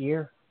back this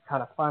year,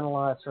 kind of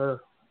finalize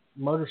her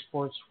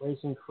motorsports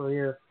racing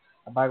career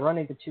by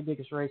running the 2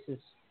 biggest races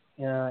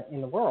in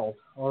the world,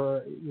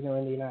 or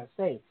in the United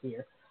States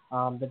here.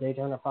 The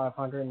Daytona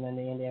 500 and then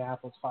the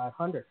Indianapolis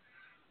 500.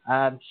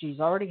 She's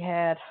already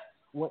had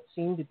what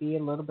seemed to be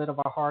a little bit of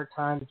a hard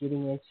time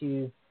getting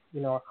into,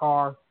 a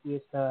car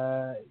with,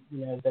 the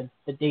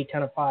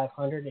Daytona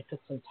 500. It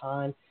took some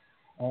time,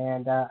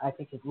 and I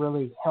think it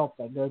really helped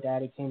that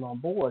GoDaddy came on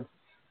board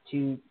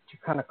to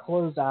kind of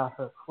close out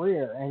her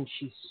career. And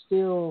she's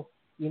still,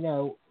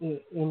 in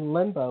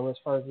limbo as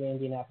far as the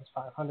Indianapolis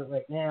 500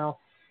 right now.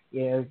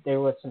 There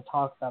was some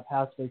talk about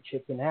possibly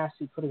Chip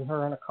Ganassi putting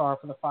her in a car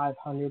for the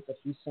 500, but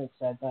he since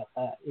said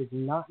that is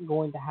not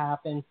going to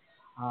happen.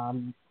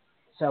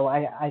 So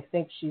I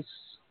think she's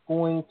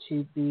going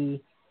to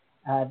be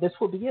this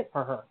will be it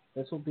for her.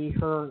 This will be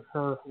her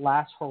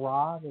last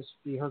hurrah. This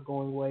will be her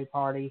going away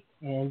party,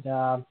 and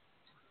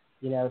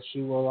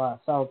she will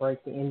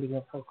celebrate the ending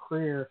of her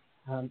career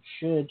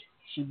should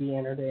she be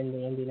entered in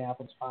the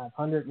Indianapolis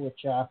 500,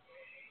 which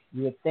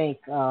you would think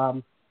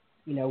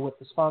with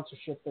the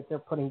sponsorship that they're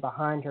putting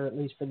behind her, at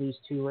least for these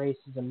 2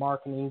 races and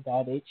marketing,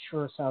 that it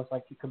sure sounds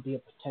like it could be a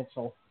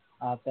potential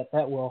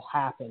that will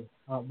happen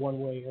one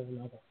way or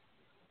another.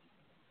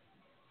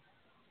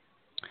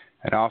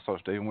 And also,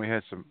 Stephen, we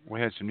had some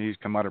news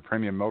come out of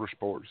Premium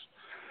Motorsports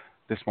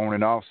this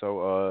morning.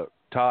 Also,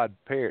 Todd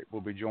Parrott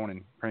will be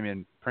joining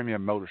Premium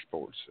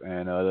Motorsports,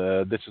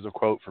 and this is a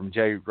quote from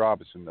Jay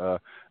Robinson.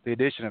 The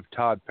addition of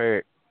Todd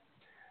Parrott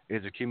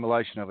is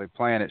accumulation of a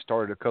plan that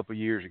started a couple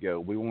years ago.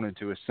 We wanted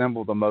to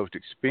assemble the most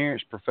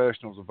experienced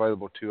professionals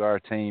available to our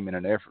team in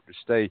an effort to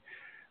stay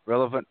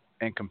relevant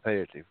and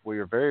competitive. We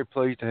are very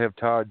pleased to have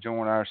Todd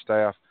join our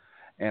staff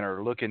and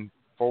are looking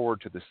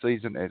forward to the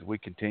season as we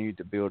continue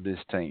to build this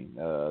team.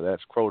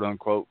 That's quote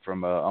unquote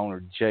from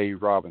owner Jay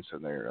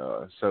Robinson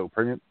there. So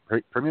Premium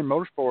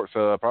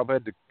Motorsports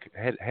probably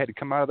had to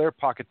come out of their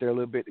pocket there a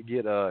little bit to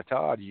get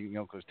Todd.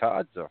 Because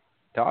Todd's a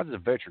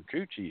veteran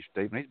crew chief,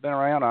 Stephen. He's been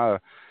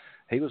around.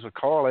 He was with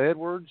Carl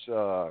Edwards.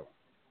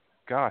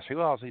 Gosh, who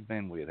else has he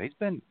been with? He's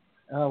been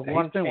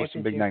with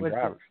some big name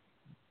drivers.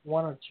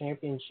 Won a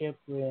championship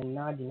in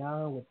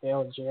 '99 with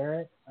Dale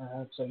Jarrett.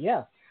 So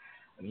yeah,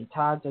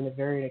 Todd's a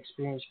very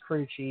experienced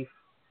crew chief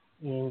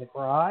in the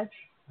garage.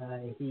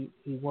 He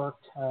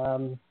worked,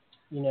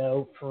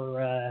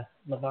 for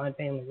Levine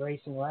Family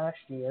Racing last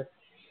year,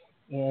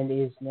 and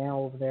is now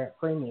over there at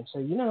Premium.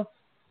 So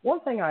one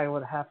thing I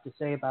would have to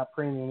say about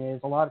Premium is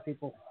a lot of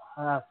people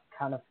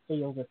kind of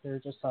feel that they're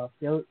just a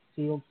field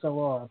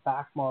filler or a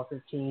back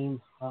marker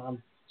team,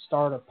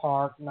 starter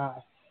park,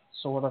 not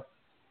sort of.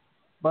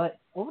 But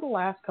over the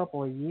last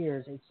couple of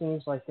years, it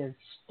seems like they're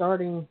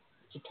starting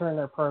to turn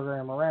their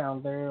program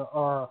around. They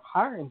are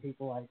hiring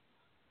people like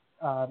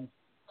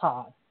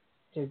Todd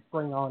to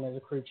bring on as a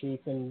crew chief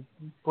and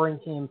bring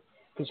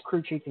his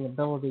crew chiefing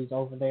abilities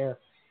over there,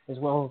 as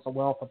well as a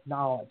wealth of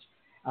knowledge.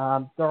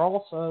 They're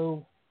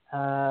also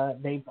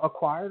they've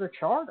acquired a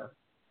charter,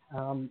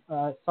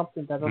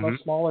 something that other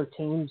smaller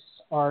teams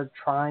are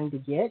trying to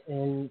get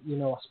and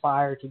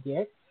aspire to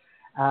get,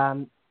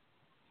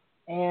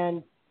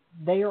 and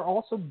they are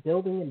also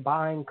building and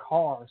buying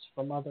cars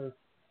from other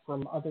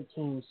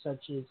teams,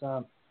 such as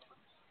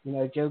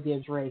Joe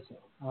Gibbs Racing.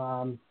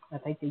 I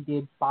think they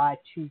did buy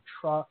 2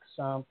 trucks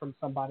from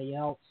somebody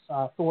else.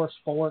 Thor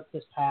Sport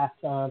this past,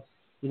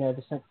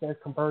 since their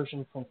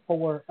conversion from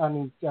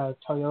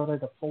Toyota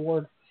to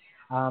Ford.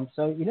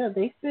 So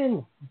they've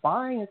been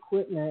buying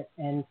equipment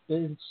and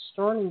been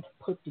starting to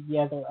put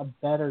together a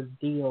better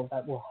deal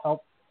that will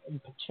help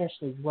and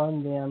potentially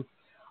run them.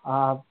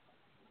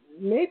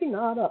 Maybe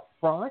not up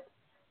front,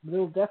 but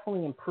it'll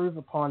definitely improve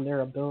upon their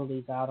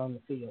abilities out on the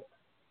field.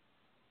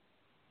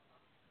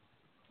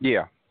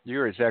 Yeah,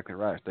 you're exactly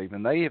right,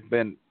 Stephen. They have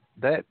been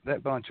that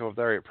bunch over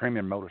there at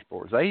Premium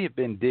Motorsports. They have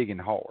been digging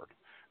hard.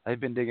 They've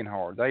been digging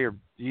hard. They are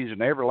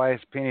using every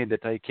last penny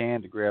that they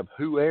can to grab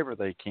whoever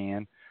they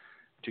can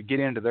to get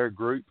into their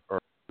group or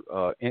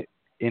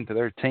into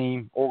their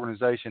team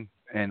organization.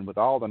 And with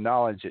all the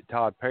knowledge that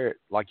Todd Parrott,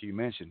 like you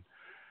mentioned,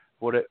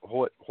 what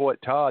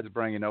Todd's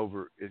bringing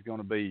over is going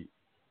to be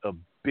a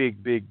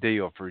big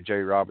deal for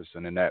Jay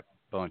Robinson and that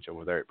bunch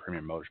over there at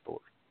Premium Motorsports.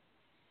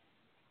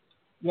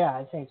 Yeah,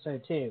 I think so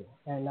too.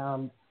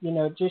 And,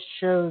 it just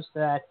shows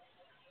that,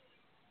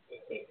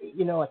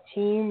 a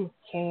team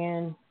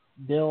can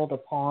build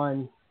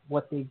upon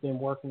what they've been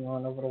working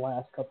on over the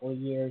last couple of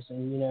years.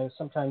 And,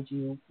 sometimes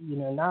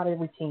not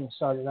every team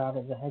started out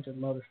as a Hendrick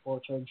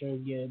Motorsports or Joe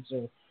Gibbs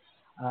or,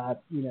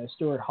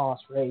 Stuart Haas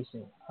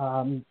Racing.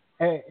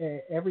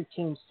 Every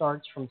team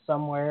starts from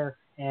somewhere,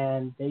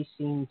 and they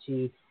seem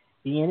to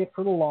be in it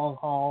for the long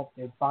haul.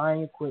 They're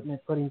buying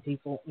equipment, putting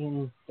people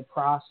in the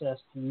process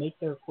to make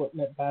their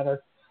equipment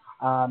better.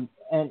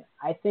 And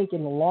I think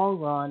in the long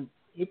run,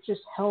 it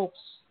just helps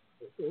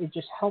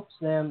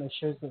them and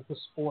shows that the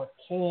sport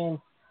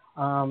can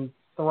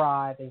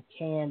thrive and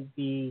can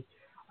be,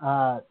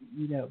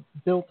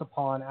 built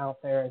upon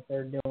out there as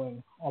they're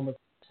doing almost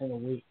in a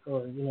week,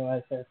 or,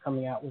 as they're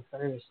coming out with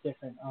various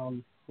different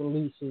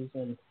releases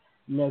and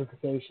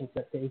notifications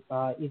that they've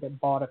either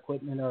bought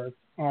equipment or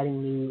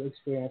adding new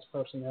experienced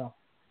personnel.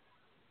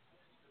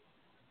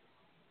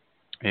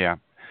 Yeah.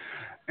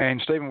 And,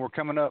 Stephen, we're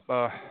coming up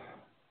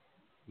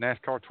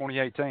NASCAR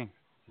 2018,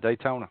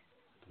 Daytona,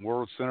 the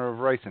World Center of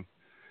Racing.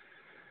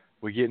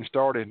 We're getting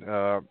started.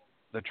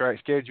 The track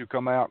schedule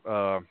come out.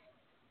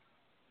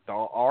 The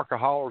ARCA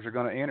haulers are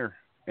going to enter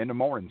in the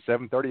morning,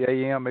 7:30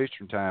 a.m.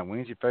 Eastern Time,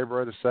 Wednesday,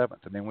 February the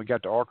 7th. And then we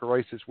got the ARCA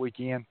race this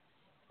weekend.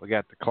 We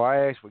got the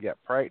Clash. We got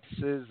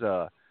practices.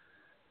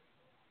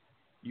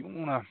 You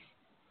want to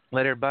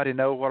let everybody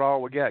know what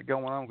all we got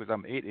going on? Because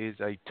it is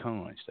a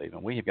ton,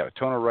 Stephen. We have got a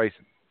ton of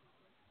racing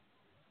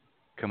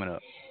coming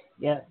up.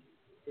 Yeah,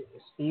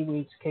 Speed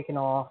Week's kicking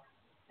off,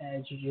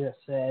 as you just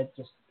said.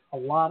 Just a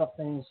lot of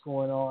things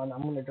going on.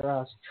 I'm going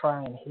to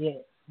try and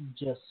hit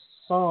just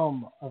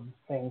some of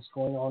the things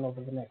going on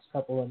over the next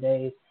couple of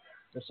days.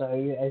 So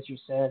as you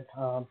said,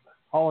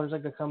 haulers are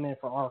going to come in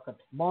for ARCA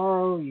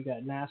tomorrow. You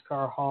got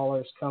NASCAR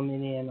haulers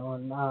coming in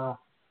on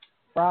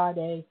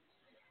Friday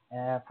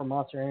for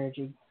Monster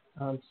Energy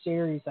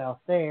Series out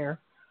there,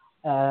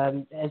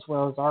 as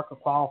well as ARCA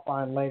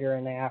qualifying later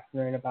in the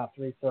afternoon about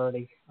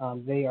 3:30.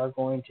 They are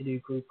going to do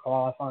group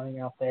qualifying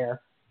out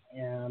there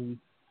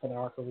for the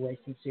ARCA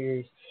Racing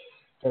Series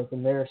to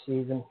open their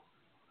season.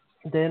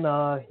 Then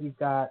you've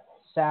got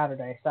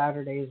Saturday.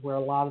 Saturday is where a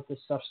lot of this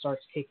stuff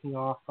starts kicking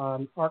off.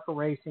 ARCA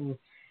Racing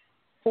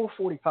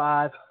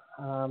 4:45.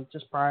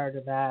 Just prior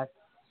to that,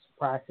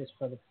 practice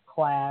for the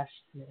Clash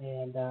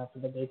and for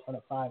the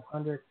Daytona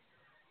 500.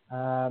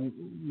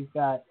 You've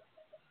got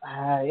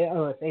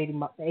it's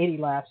 80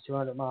 laps,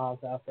 200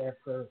 miles out there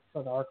for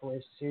the ARCA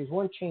Racing Series.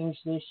 One change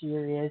this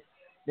year is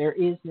there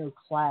is no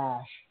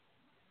Clash.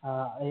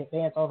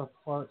 Advanced Auto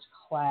Parts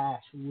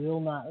Clash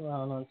will not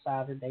run on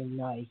Saturday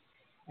night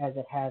as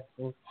it has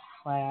the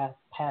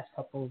past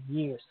couple of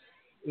years.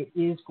 It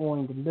is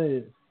going to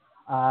move.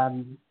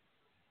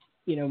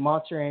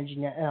 Monster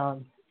Energy.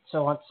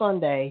 So on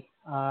Sunday,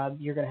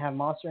 you're going to have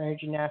Monster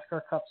Energy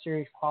NASCAR Cup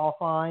Series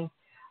qualifying.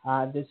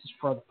 This is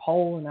for the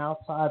pole and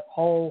outside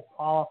pole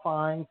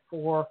qualifying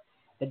for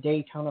the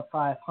Daytona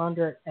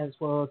 500, as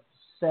well as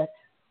set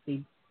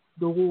the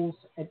duels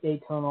at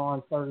Daytona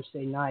on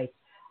Thursday night.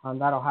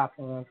 That'll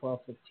happen around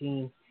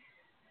 12:15.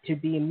 To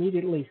be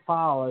immediately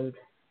followed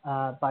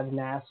by the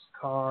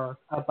NASCAR,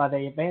 by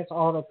the Advanced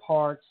Auto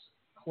Parts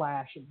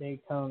Clash at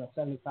Daytona,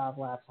 75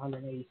 laps,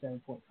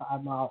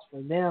 187.5 miles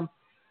for them.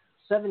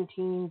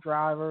 17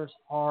 drivers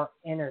are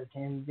entered,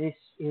 and this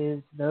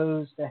is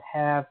those that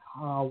have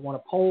won a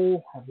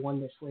pole, have won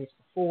this race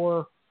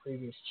before,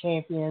 previous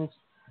champions.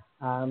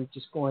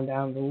 Just going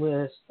down the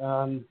list,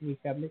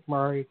 we've got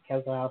McMurray,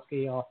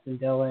 Keselowski, Austin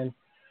Dillon,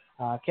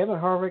 Kevin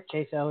Harvick,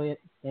 Chase Elliott,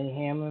 Denny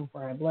Hamlin,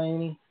 Brad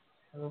Blaney,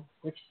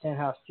 Richie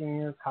Stenhouse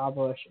Jr., Kyle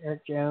Busch,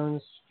 Eric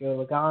Jones,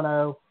 Joe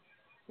Logano,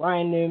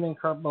 Ryan Newman,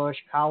 Kurt Busch,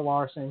 Kyle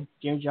Larson,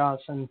 Jim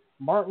Johnson,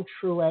 Martin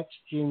Truex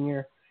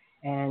Jr.,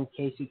 and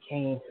Casey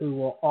Kane, who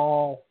will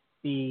all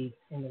be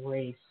in the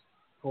race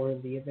for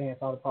the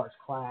Advanced Auto Parts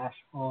Clash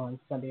on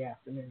Sunday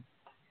afternoon.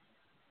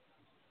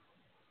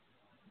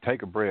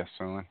 Take a breath,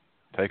 son.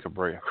 Take a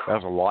breath. That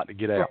was a lot to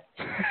get out.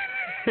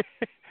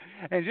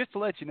 And just to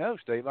let you know,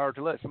 Steve, or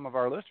to let some of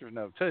our listeners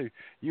know too,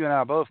 you and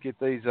I both get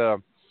these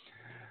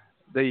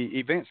the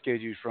event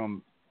schedules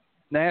from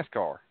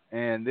NASCAR,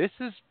 and this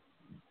is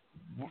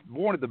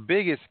one of the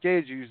biggest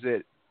schedules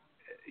that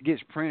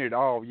gets printed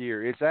all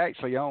year. It's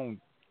actually on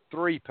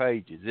 3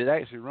 pages. It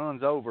actually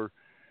runs over.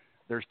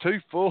 There's two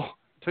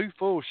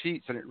full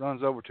sheets, and it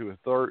runs over to a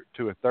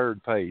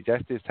third page.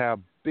 That's just how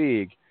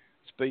big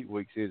Speed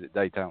Weeks is at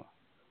Daytona.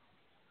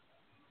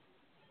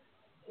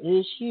 It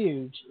is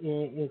huge.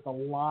 It is a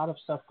lot of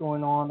stuff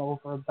going on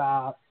over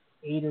about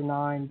 8 or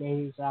 9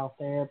 days out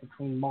there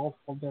between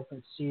multiple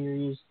different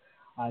series,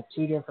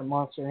 2 different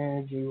Monster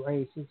Energy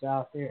races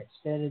out there,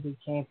 Xfinity,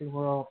 Camping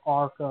World,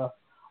 ARCA,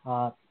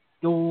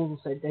 duels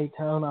at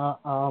Daytona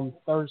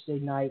Thursday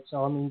night.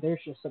 So, I mean, there's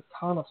just a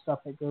ton of stuff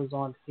that goes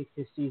on to kick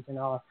this season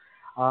off.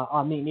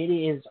 I mean, it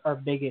is our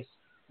biggest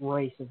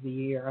race of the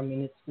year. I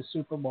mean, it's the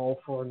Super Bowl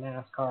for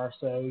NASCAR.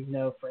 So, you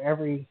know, for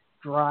every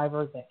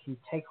driver that can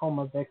take home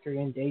a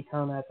victory in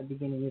Daytona at the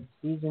beginning of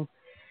the season,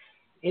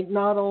 it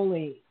not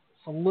only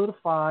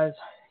solidifies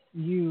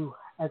you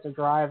as a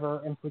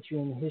driver and puts you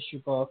in the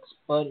history books,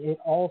 but it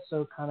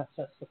also kind of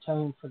sets the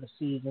tone for the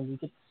season. We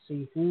get to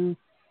see who,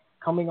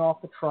 coming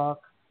off the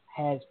truck,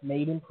 has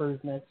made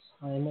improvements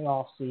in the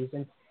off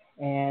season,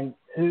 and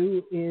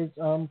who is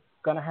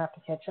going to have to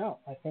catch up.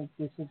 I think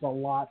this is a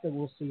lot that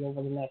we'll see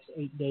over the next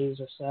 8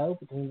 days or so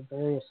between the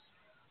various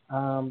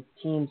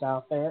teams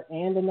out there.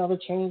 And another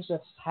change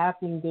that's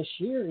happening this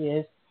year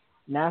is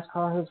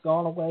NASCAR has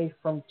gone away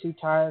from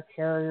 2-tire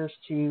carriers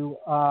to,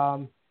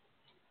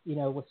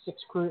 with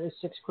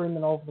six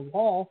crewmen over the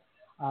wall.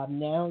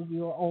 Now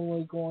you're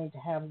only going to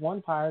have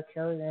 1-tire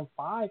carrier and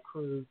 5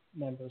 crew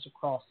members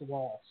across the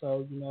wall.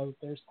 So, you know,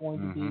 there's going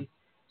to be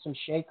some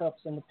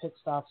shakeups in the pit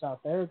stops out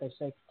there. They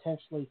say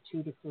potentially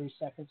 2 to 3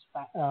 seconds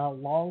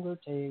longer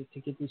to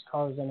get these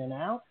cars in and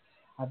out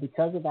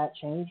because of that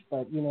change.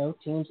 But, you know,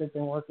 teams have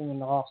been working in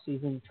the off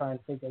season to try and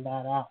figure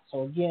that out.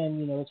 So again,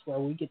 you know, it's where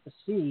we get to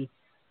see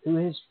who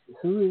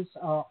is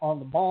on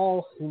the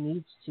ball, who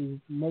needs to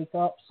make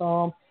up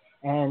some,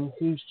 and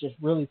who's just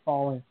really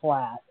falling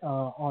flat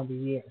on the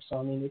year. So,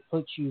 I mean, it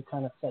puts you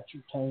kind of sets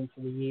your tone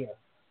for the year.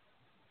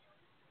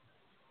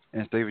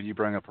 And, Steven, you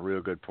bring up a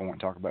real good point.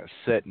 Talk about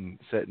setting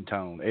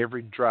tone.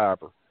 Every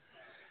driver,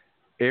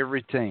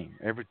 every team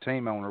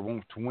owner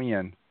wants to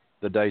win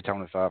the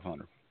Daytona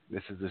 500.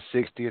 This is the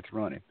 60th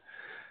running.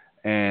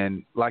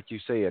 And like you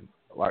said,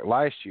 like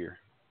last year,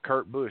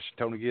 Kurt Busch,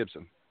 Tony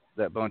Gibson,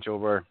 that bunch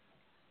over there,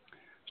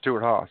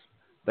 Stuart Haas,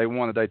 they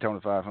won the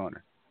Daytona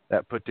 500.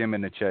 That put them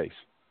in the chase.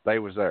 They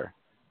was there.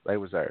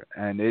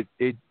 And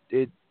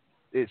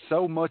it's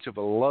so much of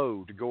a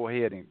load to go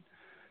ahead and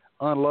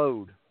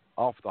unload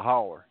off the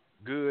hauler.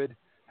 Good,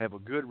 have a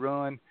good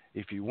run.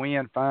 If you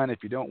win, fine.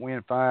 If you don't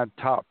win, fine.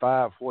 Top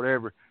 5,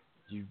 whatever.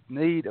 You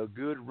need a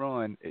good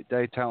run at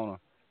Daytona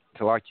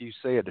to, like you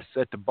said, to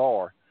set the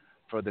bar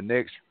for the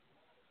next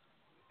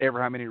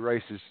ever how many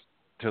races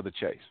to the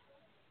chase.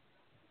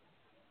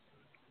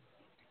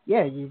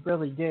 Yeah, you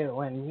really do.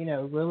 And, you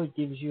know, it really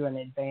gives you an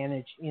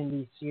advantage in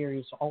these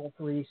series, all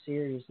 3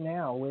 series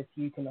now, with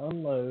you can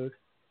unload,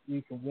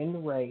 you can win the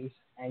race,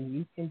 and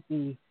you can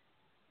be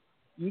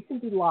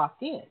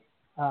locked in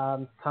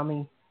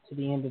coming to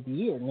the end of the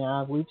year.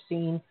 Now, we've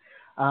seen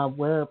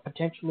where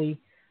potentially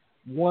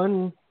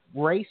one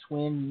race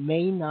win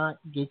may not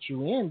get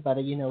you in,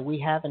 but, you know, we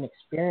haven't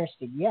experienced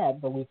it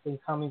yet, but we've been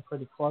coming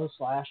pretty close.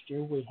 Last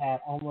year we had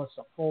almost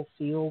a full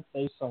field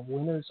based on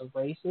winners of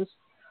races.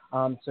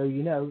 So,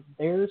 you know,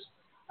 there's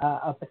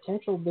a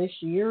potential this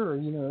year or,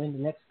 you know, in the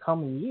next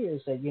coming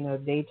years that, you know,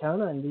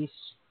 Daytona and these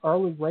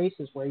early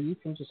races where you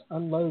can just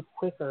unload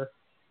quicker,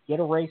 get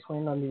a race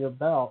win under your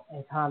belt,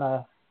 and kind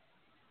of,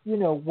 you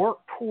know, work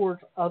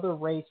towards other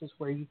races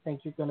where you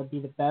think you're going to be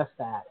the best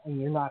at, and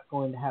you're not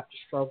going to have to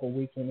struggle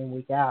week in and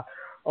week out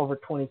over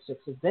 26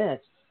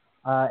 events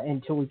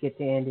until we get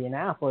to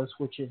Indianapolis,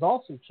 which is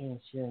also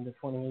changed here in the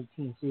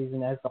 2018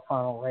 season as the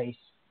final race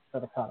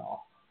for the cutoff.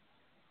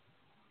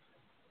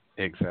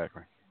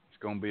 Exactly. It's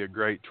going to be a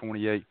great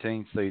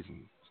 2018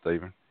 season,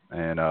 Stephen.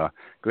 And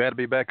glad to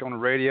be back on the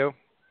radio.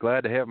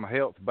 Glad to have my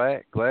health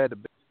back. Glad to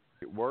be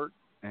at work.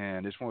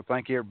 And just want to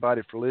thank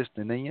everybody for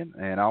listening in.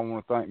 And I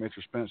want to thank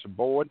Mr. Spencer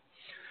Boyd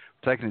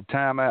for taking the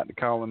time out to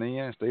calling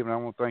in. Stephen, I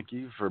want to thank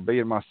you for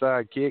being my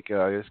sidekick.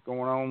 It's going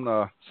on,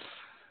 I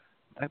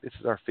think this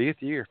is our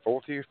 5th year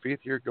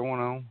going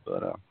on.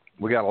 But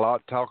we got a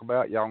lot to talk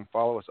about. Y'all can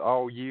follow us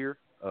all year.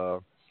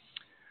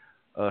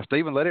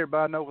 Stephen, let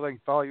everybody know where they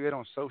can follow you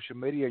on social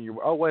media. And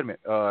wait a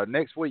minute.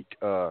 Next week,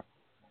 we're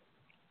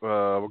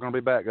going to be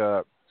back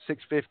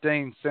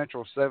 6:15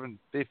 Central,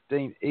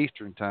 7:15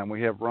 Eastern time.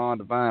 We have Ron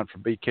Devine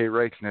from BK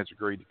Racing has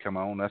agreed to come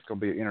on. That's going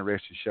to be an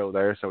interesting show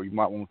there, so you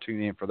might want to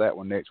tune in for that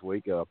one next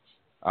week.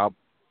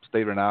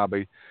 Stephen and I will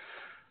be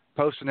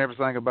posting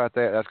everything about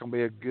that. That's going to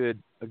be a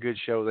good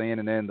show then.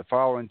 And then the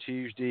following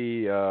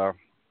Tuesday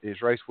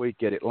is race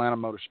week at Atlanta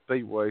Motor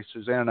Speedway.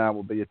 Suzanne and I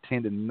will be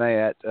attending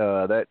that.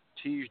 That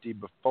Tuesday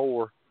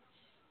before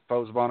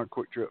Foes of Honor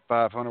Quick Trip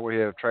 500, we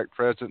have track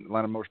president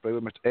Atlanta Motor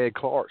Speedway, Mr. Ed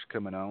Clark's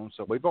coming on.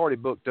 So we've already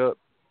booked up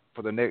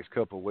for the next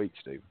couple of weeks,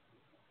 Steve.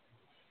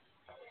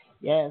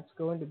 Yeah, it's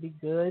going to be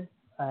good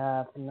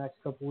for the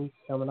next couple of weeks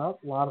coming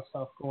up. A lot of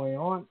stuff going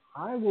on.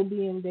 I will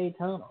be in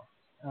Daytona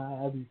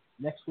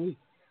next week.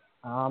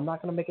 I'm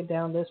not going to make it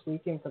down this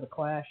weekend for the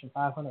Clash and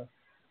 500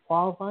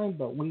 qualifying,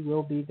 but we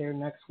will be there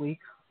next week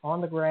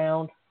on the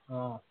ground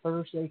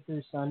Thursday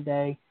through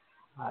Sunday,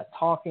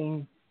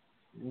 talking,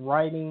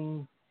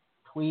 writing,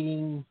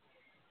 tweeting,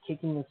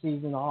 kicking the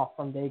season off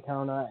from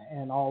Daytona,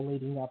 and all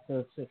leading up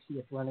to the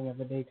 60th running of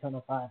the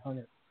Daytona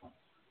 500.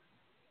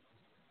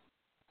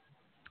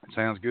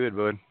 Sounds good,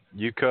 bud.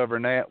 You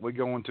covering that. We're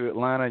going to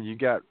Atlanta. You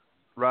got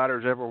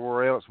riders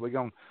everywhere else. We're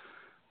gonna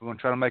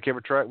try to make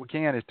every track we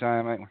can this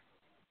time, ain't we?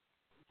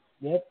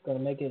 Yep, going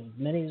to make as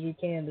many as we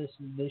can this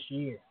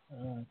year,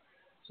 so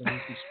we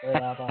can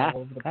spread out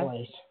all over the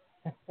place.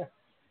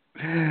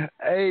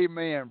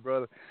 Amen,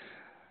 brother.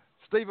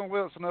 Stephen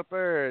Wilson up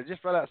there,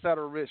 just right outside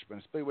of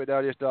Richmond,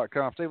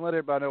 SpeedwayDigest.com. Stephen, let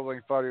everybody know where they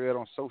can follow you out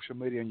on social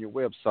media and your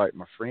website,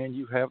 my friend.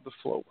 You have the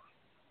floor.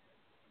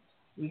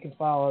 You can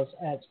follow us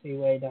at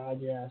Speedway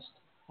Digest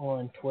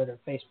on Twitter,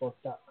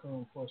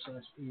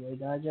 Facebook.com/Speedway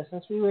Digest,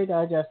 and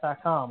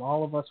SpeedwayDigest.com.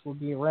 All of us will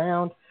be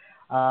around.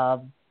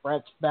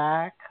 Brett's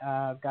back.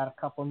 Got a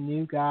couple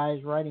new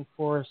guys writing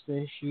for us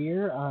this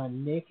year,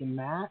 Nick and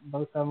Matt,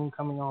 both of them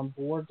coming on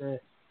board to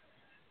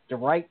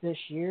write this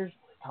year,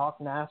 talk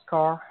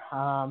NASCAR.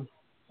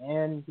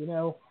 And you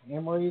know,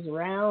 Anne-Marie's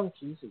around.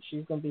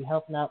 She's going to be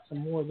helping out some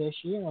more this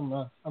year.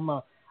 I'm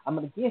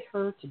gonna get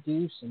her to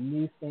do some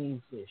new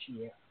things this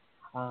year,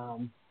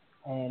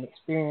 and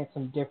experience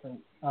some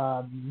different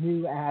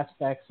new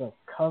aspects of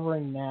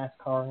covering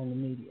NASCAR in the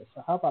media.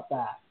 So how about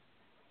that?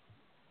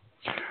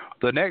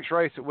 The next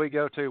race that we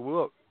go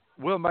to,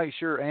 we'll make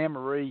sure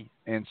Anne-Marie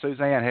and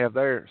Suzanne have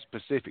their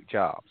specific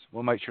jobs.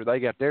 We'll make sure they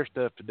got their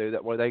stuff to do.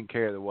 That way they can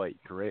carry the weight,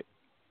 correct?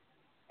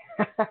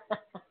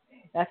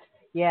 That's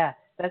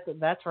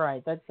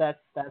right. That's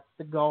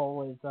the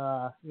goal. Is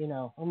I'm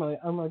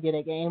gonna get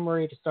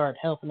Anne-Marie to start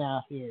helping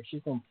out here.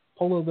 She's gonna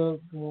pull a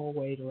little more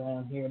weight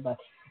around here. But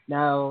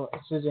now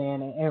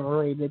Suzanne and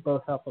Anne-Marie, they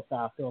both help us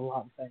out, do a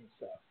lot of things.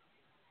 So.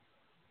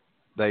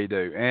 They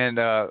do. And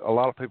a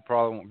lot of people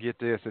probably won't get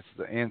this. It's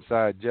the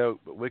inside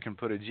joke, but we can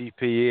put a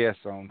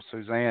GPS on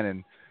Suzanne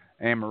and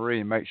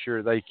Anne-Marie and make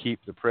sure they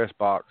keep the press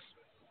box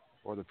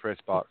where the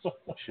press box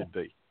should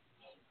be.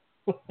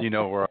 You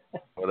know where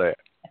I'm with that.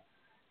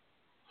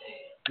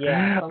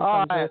 Yeah,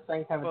 sometimes those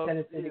things have a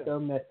tendency to go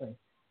missing.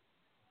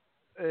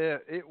 Yeah,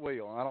 it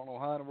will. I don't know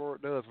how in the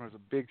world it does when there's a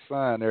big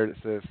sign there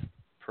that says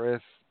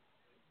press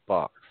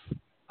box.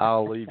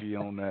 I'll leave you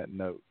on that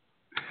note.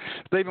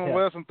 Stephen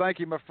Wilson, thank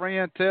you, my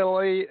friend.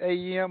 Tell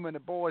AM and the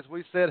boys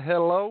we said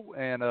hello,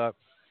 and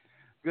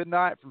good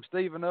night from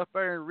Stephen up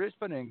there in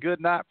Richmond, and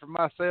good night from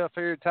myself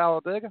here in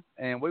Talladega,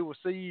 and we will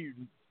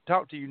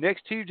talk to you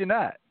next Tuesday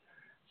night,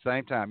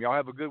 same time. Y'all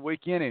have a good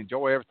weekend and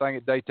enjoy everything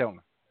at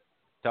Daytona.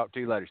 Talk to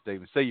you later,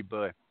 Stephen. See you,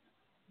 bud.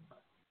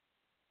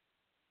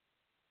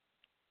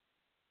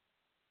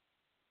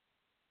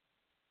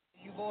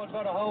 You boys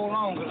better hold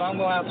on, because I'm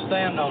going to have to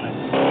stand on it.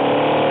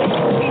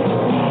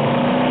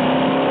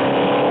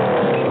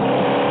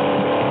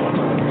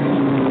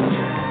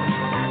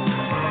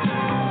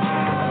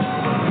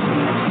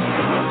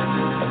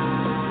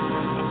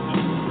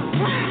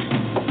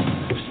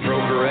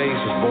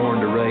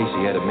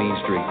 He had a mean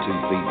streak 2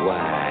 feet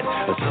wide.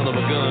 A son of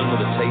a gun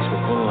with a taste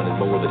for fun and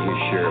more than his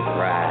share of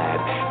pride.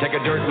 Take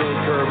a dirt road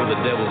curve with a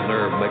devil's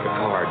nerve, make a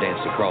car dance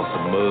across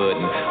the mud,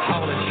 and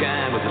haul and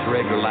shine with his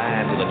regular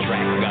lines till the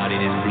track got in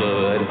his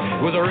blood.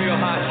 Was a real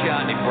hot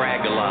shot and he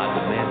bragged a lot,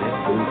 but man, that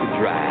fool could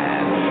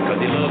drive. Cause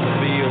he loved the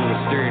feel of the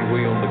steering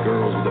wheel and the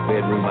girls with the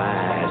bedroom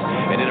eyes.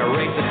 And in a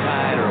racing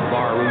tide or a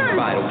barroom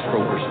fight, old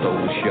Stroker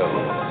stole the show.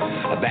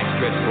 A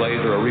backstretch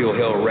blazer, a real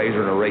hell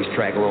raiser, and a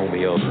racetrack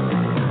Romeo.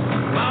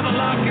 Mama,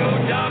 lock your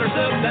daughters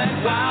up,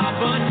 that wild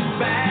bunch is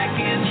back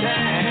in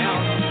town.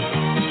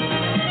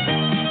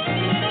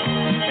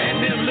 And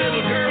them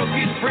little girls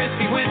get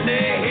frisky when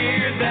they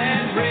hear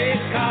that race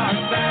car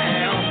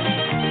sound.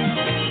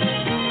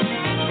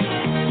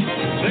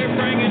 They're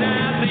bringing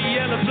out the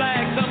yellow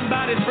flag,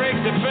 somebody's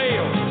brakes have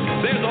failed.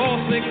 There's oil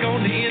slick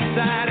on the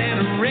inside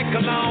and a wreck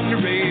along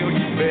the rail.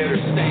 You better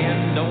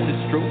stand on the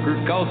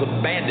Stroker, cause a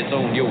bandit's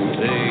on your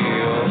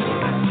tail.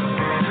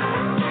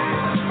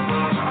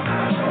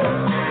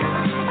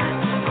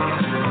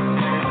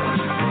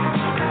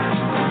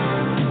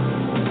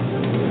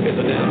 It's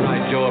a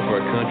downright joy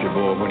for a country country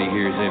boy when he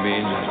hears them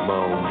engines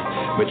moan.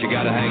 But you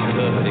gotta hang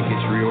tough and it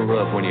gets real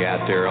rough when you're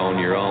out there on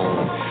your own.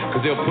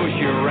 Cause they'll push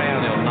you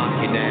around, they'll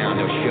knock you down,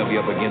 they'll shove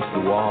you up against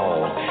the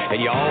wall.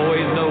 And you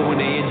always know when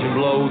the engine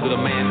blows that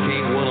a man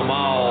can't win them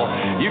all.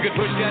 You could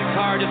push that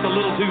car just a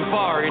little too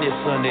far any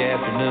Sunday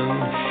afternoon.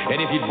 And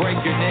if you break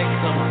your neck,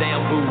 some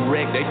damn fool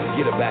wreck, they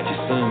forget about you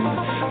soon.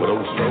 But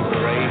old Stroker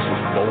Ace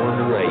was born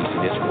to race,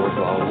 and it's worth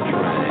all the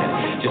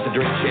trying. Just to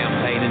drink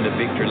champagne in the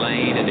victory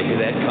lane and to hear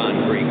that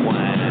concrete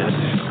whine.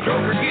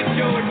 Stroker, get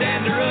your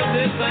dander up,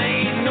 this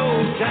ain't no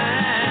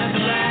time to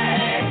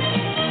lag.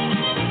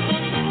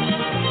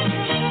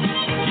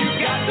 You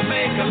got to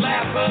make a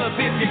lap up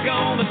if you're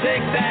gonna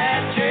take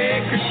that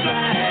checkered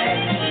flag.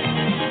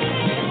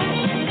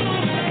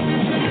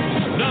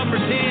 Number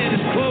 10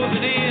 is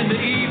closing in to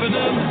even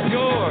up the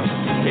score.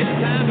 It's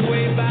time to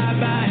wave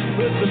bye-bye and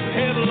put the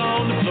pedal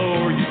on the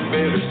floor. You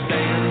better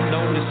stand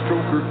on the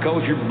stroker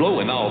cause you're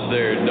blowing off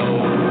their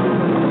door.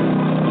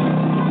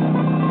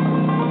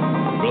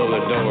 Blow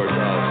the doors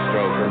off,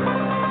 stroker.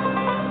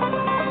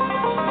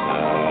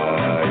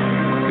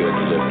 You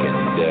good-looking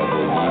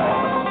devil.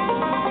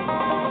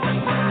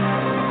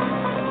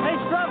 Hey,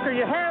 Stroker,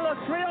 your hair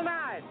looks real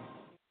nice.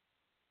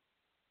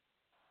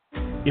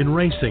 In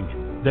racing,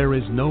 there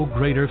is no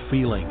greater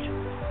feeling.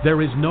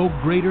 There is no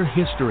greater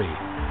history.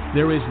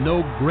 There is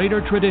no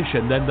greater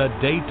tradition than the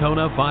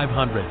Daytona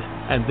 500.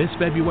 And this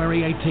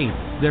February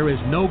 18th, there is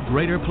no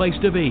greater place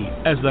to be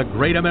as the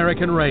Great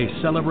American Race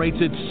celebrates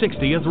its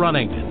 60th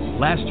running.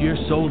 Last year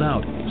sold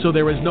out, so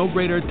there is no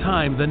greater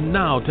time than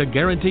now to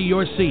guarantee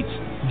your seats.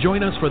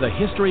 Join us for the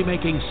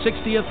history-making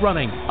 60th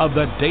running of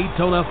the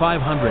Daytona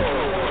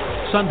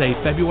 500. Sunday,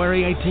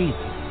 February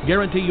 18th.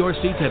 Guarantee your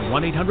seats at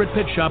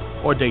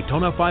 1-800-PIT-SHOP or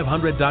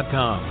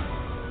Daytona500.com.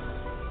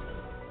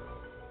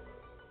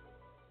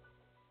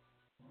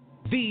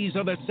 These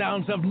are the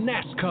sounds of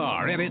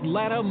NASCAR at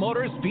Atlanta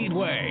Motor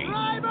Speedway.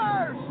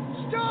 Drivers,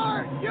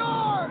 start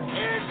your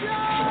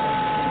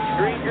engine!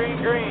 Green, green,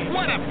 green.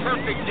 What a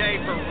perfect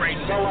day for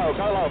racing. Go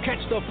low.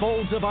 Catch the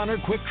Folds of Honor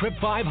Quick Trip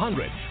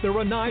 500, the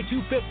Renai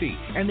 250,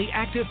 and the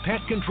Active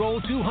Pet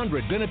Control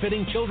 200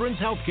 benefiting Children's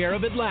Healthcare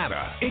of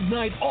Atlanta.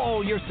 Ignite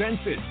all your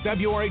senses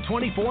February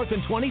 24th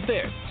and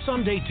 25th.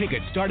 Sunday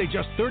tickets start at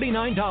just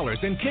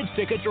 $39 and kids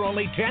tickets are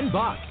only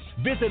 $10.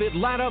 Visit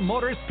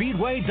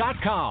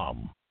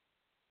AtlantaMotorspeedway.com.